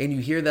and you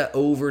hear that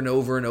over and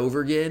over and over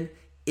again,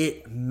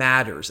 it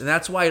matters. And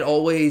that's why it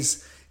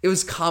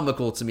was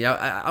comical to me.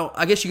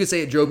 I guess you could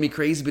say it drove me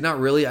crazy, but not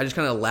really. I just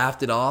kind of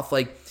laughed it off.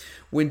 Like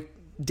when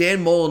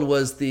Dan Mullen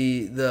was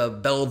the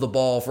belle of the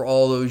ball for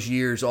all those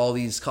years, all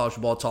these college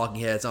football talking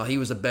heads. Now he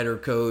was a better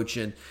coach,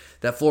 and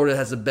that Florida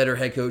has a better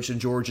head coach than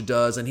Georgia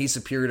does, and he's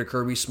superior to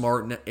Kirby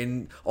Smart,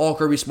 and all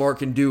Kirby Smart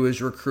can do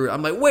is recruit.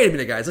 I'm like, wait a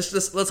minute, guys,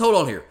 let's hold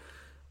on here.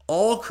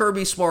 All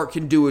Kirby Smart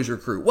can do is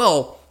recruit.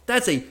 Well,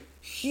 that's a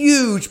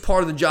huge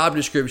part of the job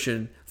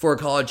description for a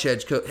college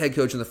head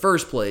coach in the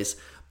first place.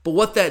 But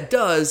what that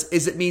does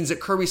is it means that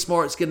Kirby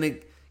Smart's going to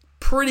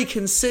pretty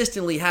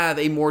consistently have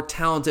a more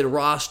talented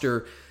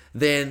roster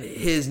than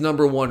his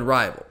number one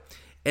rival.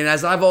 And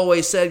as I've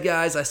always said,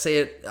 guys, I say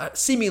it,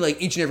 see me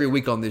like each and every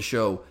week on this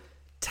show,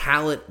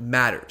 talent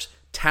matters.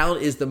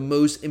 Talent is the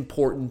most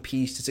important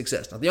piece to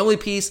success. Not the only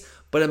piece,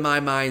 but in my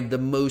mind, the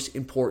most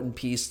important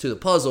piece to the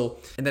puzzle.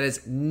 And that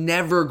is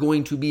never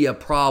going to be a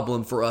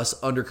problem for us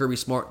under Kirby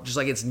Smart, just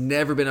like it's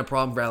never been a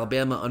problem for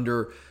Alabama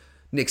under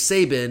Nick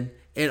Saban.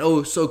 And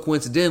oh, so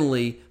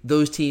coincidentally,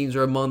 those teams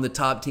are among the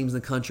top teams in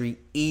the country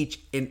each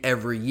and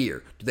every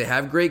year. Do they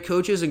have great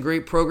coaches and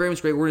great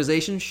programs, great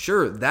organizations?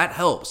 Sure, that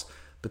helps.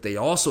 But they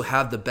also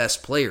have the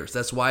best players.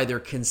 That's why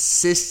they're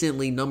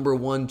consistently number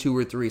 1, 2,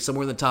 or 3,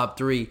 somewhere in the top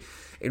 3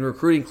 in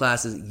recruiting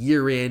classes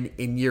year in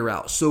and year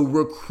out. So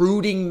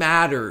recruiting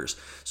matters.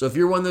 So if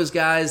you're one of those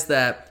guys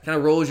that kind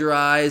of rolls your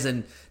eyes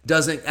and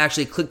doesn't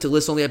actually click to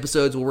listen on the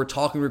episodes where we're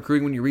talking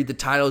recruiting when you read the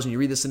titles and you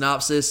read the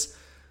synopsis,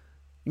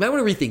 you might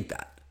want to rethink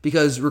that.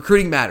 Because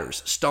recruiting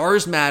matters.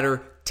 Stars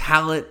matter.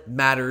 Talent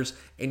matters.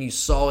 And you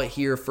saw it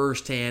here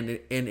firsthand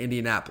in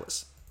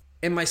Indianapolis.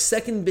 And my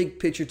second big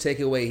picture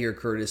takeaway here,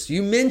 Curtis,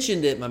 you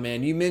mentioned it, my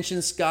man. You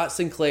mentioned Scott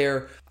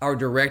Sinclair, our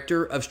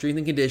director of strength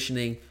and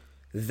conditioning.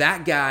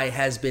 That guy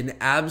has been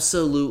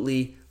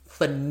absolutely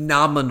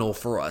phenomenal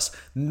for us.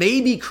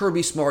 Maybe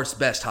Kirby Smart's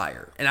best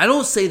hire. And I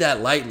don't say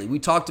that lightly. We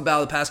talked about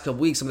the past couple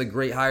weeks some of the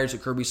great hires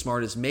that Kirby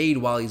Smart has made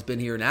while he's been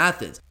here in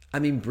Athens. I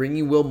mean,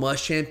 bringing Will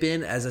Muschamp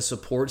in as a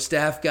support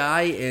staff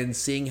guy and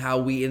seeing how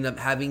we end up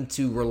having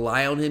to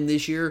rely on him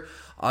this year.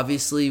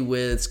 Obviously,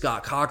 with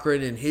Scott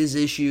Cochran and his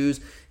issues,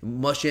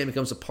 Muschamp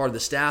becomes a part of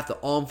the staff, the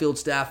on-field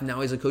staff, and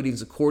now he's a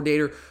co-defensive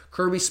coordinator.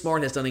 Kirby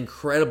Smart has done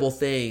incredible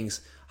things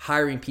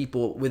hiring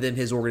people within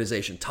his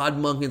organization. Todd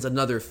Monken's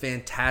another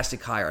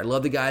fantastic hire. I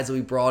love the guys that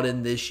we brought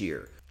in this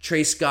year.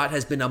 Trey Scott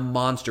has been a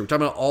monster. We're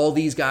talking about all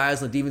these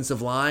guys on the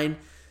defensive line.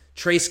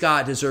 Trey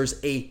Scott deserves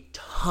a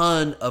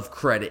ton of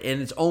credit,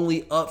 and it's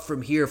only up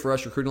from here for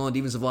us recruiting on the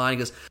defensive line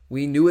because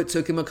we knew it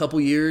took him a couple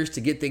years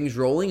to get things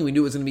rolling, and we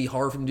knew it was going to be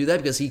hard for him to do that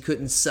because he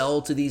couldn't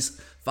sell to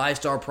these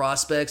five-star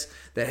prospects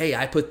that, hey,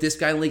 I put this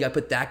guy in the league, I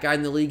put that guy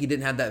in the league. He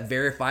didn't have that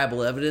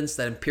verifiable evidence,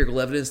 that empirical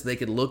evidence that they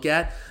could look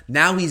at.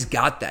 Now he's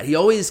got that. He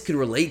always could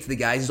relate to the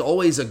guys. He's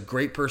always a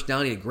great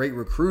personality, a great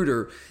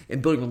recruiter,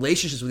 and building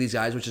relationships with these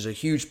guys, which is a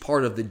huge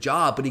part of the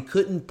job, but he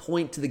couldn't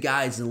point to the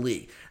guys in the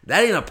league.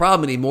 That ain't a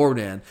problem anymore,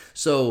 man.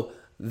 So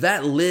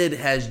that lid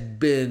has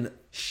been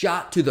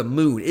shot to the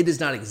moon. It does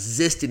not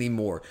exist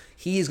anymore.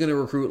 He is going to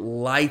recruit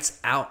lights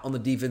out on the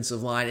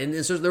defensive line.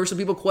 And so there were some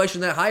people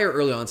questioning that hire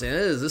early on, saying,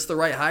 is this the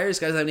right hire? This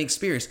guy doesn't have any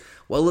experience.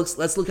 Well,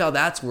 let's look how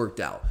that's worked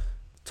out.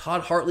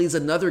 Todd Hartley's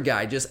another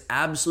guy just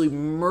absolutely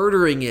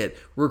murdering it,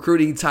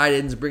 recruiting tight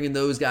ends, bringing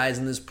those guys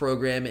in this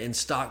program and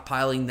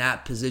stockpiling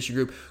that position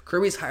group.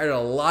 Kirby's hired a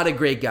lot of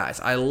great guys.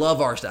 I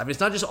love our staff. And it's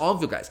not just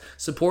on-field guys.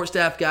 Support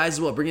staff guys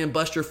as well. Bringing in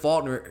Buster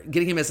Faulkner,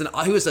 getting him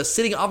he was a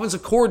sitting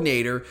offensive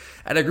coordinator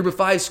at a group of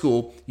 5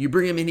 school. You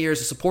bring him in here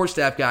as a support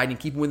staff guy and you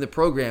keep him in the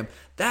program.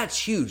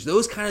 That's huge.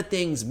 Those kind of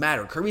things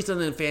matter. Kirby's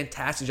done a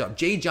fantastic job.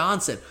 Jay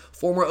Johnson,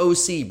 former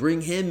OC,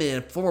 bring him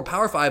in. Former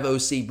Power 5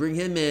 OC, bring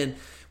him in.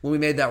 When we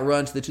made that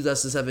run to the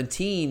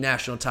 2017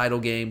 national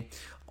title game,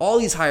 all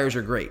these hires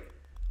are great.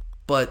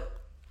 But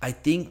I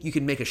think you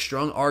can make a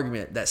strong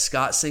argument that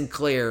Scott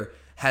Sinclair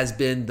has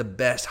been the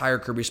best hire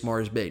Kirby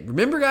Smart has made.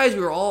 Remember, guys,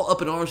 we were all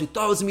up in arms. We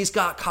thought it was going to be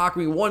Scott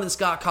Cochran. We wanted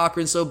Scott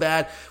Cochran so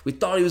bad. We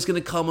thought he was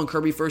going to come when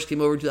Kirby first came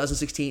over in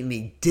 2016, and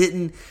he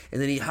didn't.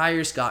 And then he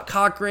hires Scott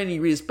Cochran, and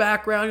you read his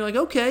background. You're like,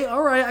 okay,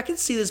 all right, I can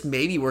see this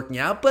maybe working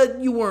out, but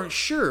you weren't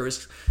sure.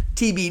 It's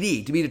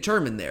TBD, to be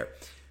determined there.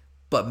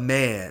 But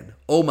man,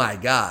 oh my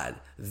God,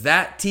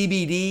 that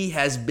TBD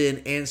has been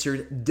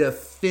answered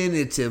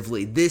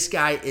definitively. This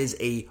guy is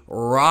a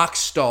rock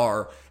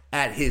star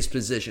at his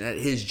position, at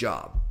his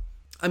job.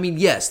 I mean,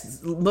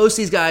 yes, most of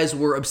these guys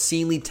were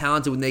obscenely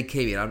talented when they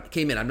came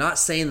in. I'm not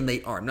saying that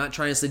they are. I'm not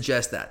trying to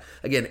suggest that.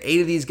 Again,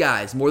 8 of these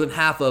guys, more than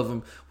half of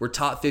them, were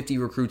top 50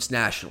 recruits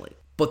nationally.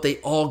 but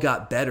they all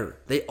got better.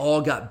 They all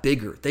got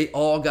bigger. They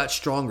all got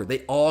stronger.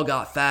 They all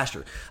got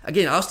faster.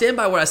 Again, I'll stand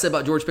by what I said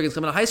about George Pickens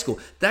coming out of high school.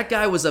 That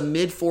guy was a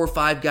mid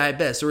 4.5 guy at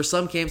best. There were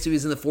some camps he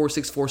was in the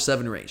 4.6,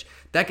 4.7 range.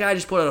 That guy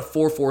just put out a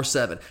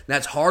 4.47.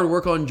 That's hard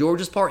work on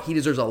George's part. He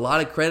deserves a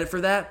lot of credit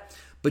for that.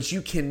 But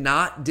you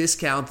cannot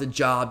discount the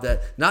job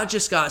that not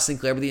just Scott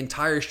Sinclair, but the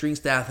entire string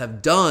staff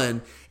have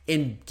done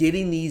in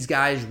getting these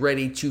guys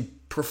ready to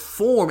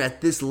perform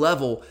at this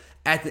level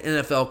at the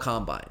NFL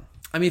Combine.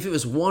 I mean, if it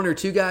was one or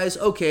two guys,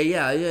 okay,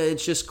 yeah,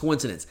 it's just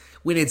coincidence.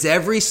 When it's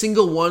every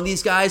single one of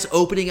these guys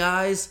opening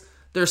eyes,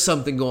 there's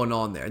something going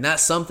on there. And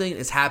that something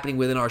is happening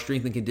within our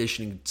strength and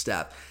conditioning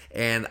staff.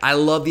 And I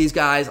love these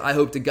guys. I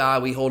hope to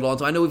God we hold on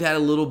to. I know we've had a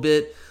little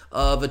bit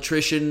of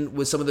attrition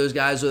with some of those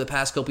guys over the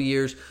past couple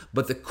years,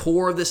 but the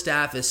core of the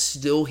staff is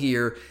still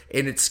here.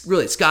 And it's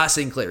really Scott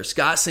Sinclair.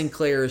 Scott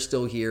Sinclair is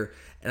still here.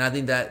 And I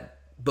think that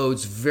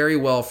bodes very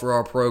well for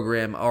our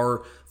program,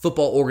 our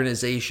football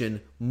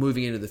organization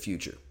moving into the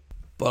future.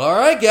 But all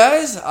right,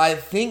 guys, I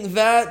think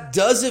that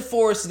does it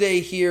for us today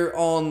here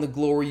on the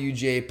Glory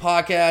UGA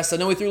podcast. I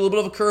know we threw a little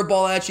bit of a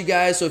curveball at you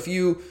guys, so if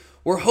you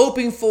were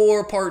hoping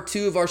for part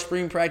 2 of our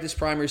spring practice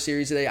primer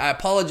series today, I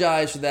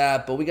apologize for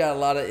that, but we got a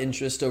lot of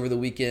interest over the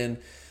weekend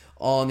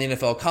on the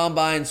NFL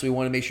Combine, so we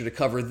want to make sure to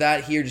cover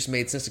that here. Just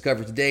made sense to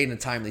cover today in a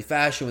timely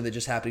fashion with it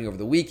just happening over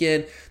the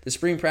weekend. The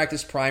spring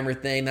practice primer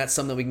thing, that's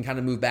something that we can kind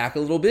of move back a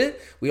little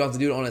bit. We don't have to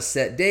do it on a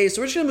set day,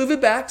 so we're just going to move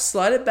it back,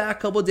 slide it back a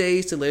couple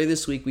days to later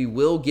this week. We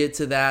will get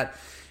to that,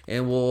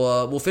 and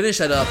we'll finish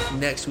that up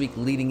next week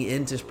leading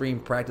into spring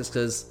practice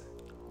because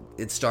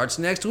it starts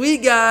next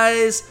week,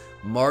 guys.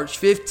 March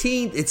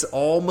 15th, it's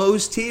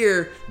almost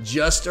here,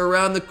 just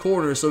around the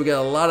corner. So we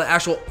got a lot of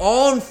actual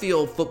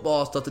on-field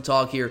football stuff to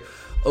talk here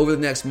over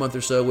the next month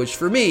or so, which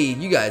for me,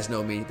 you guys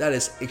know me, that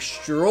is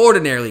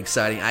extraordinarily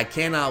exciting. I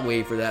cannot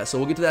wait for that. So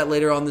we'll get to that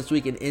later on this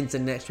week and into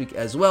next week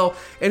as well.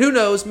 And who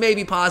knows,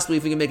 maybe possibly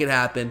if we can make it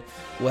happen,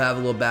 we'll have a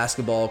little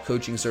basketball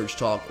coaching search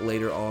talk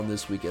later on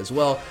this week as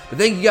well. But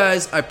thank you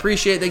guys. I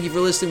appreciate it. Thank you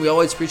for listening. We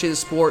always appreciate the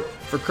support.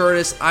 For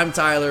Curtis, I'm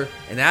Tyler.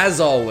 And as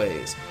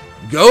always,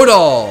 go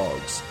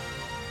Dogs!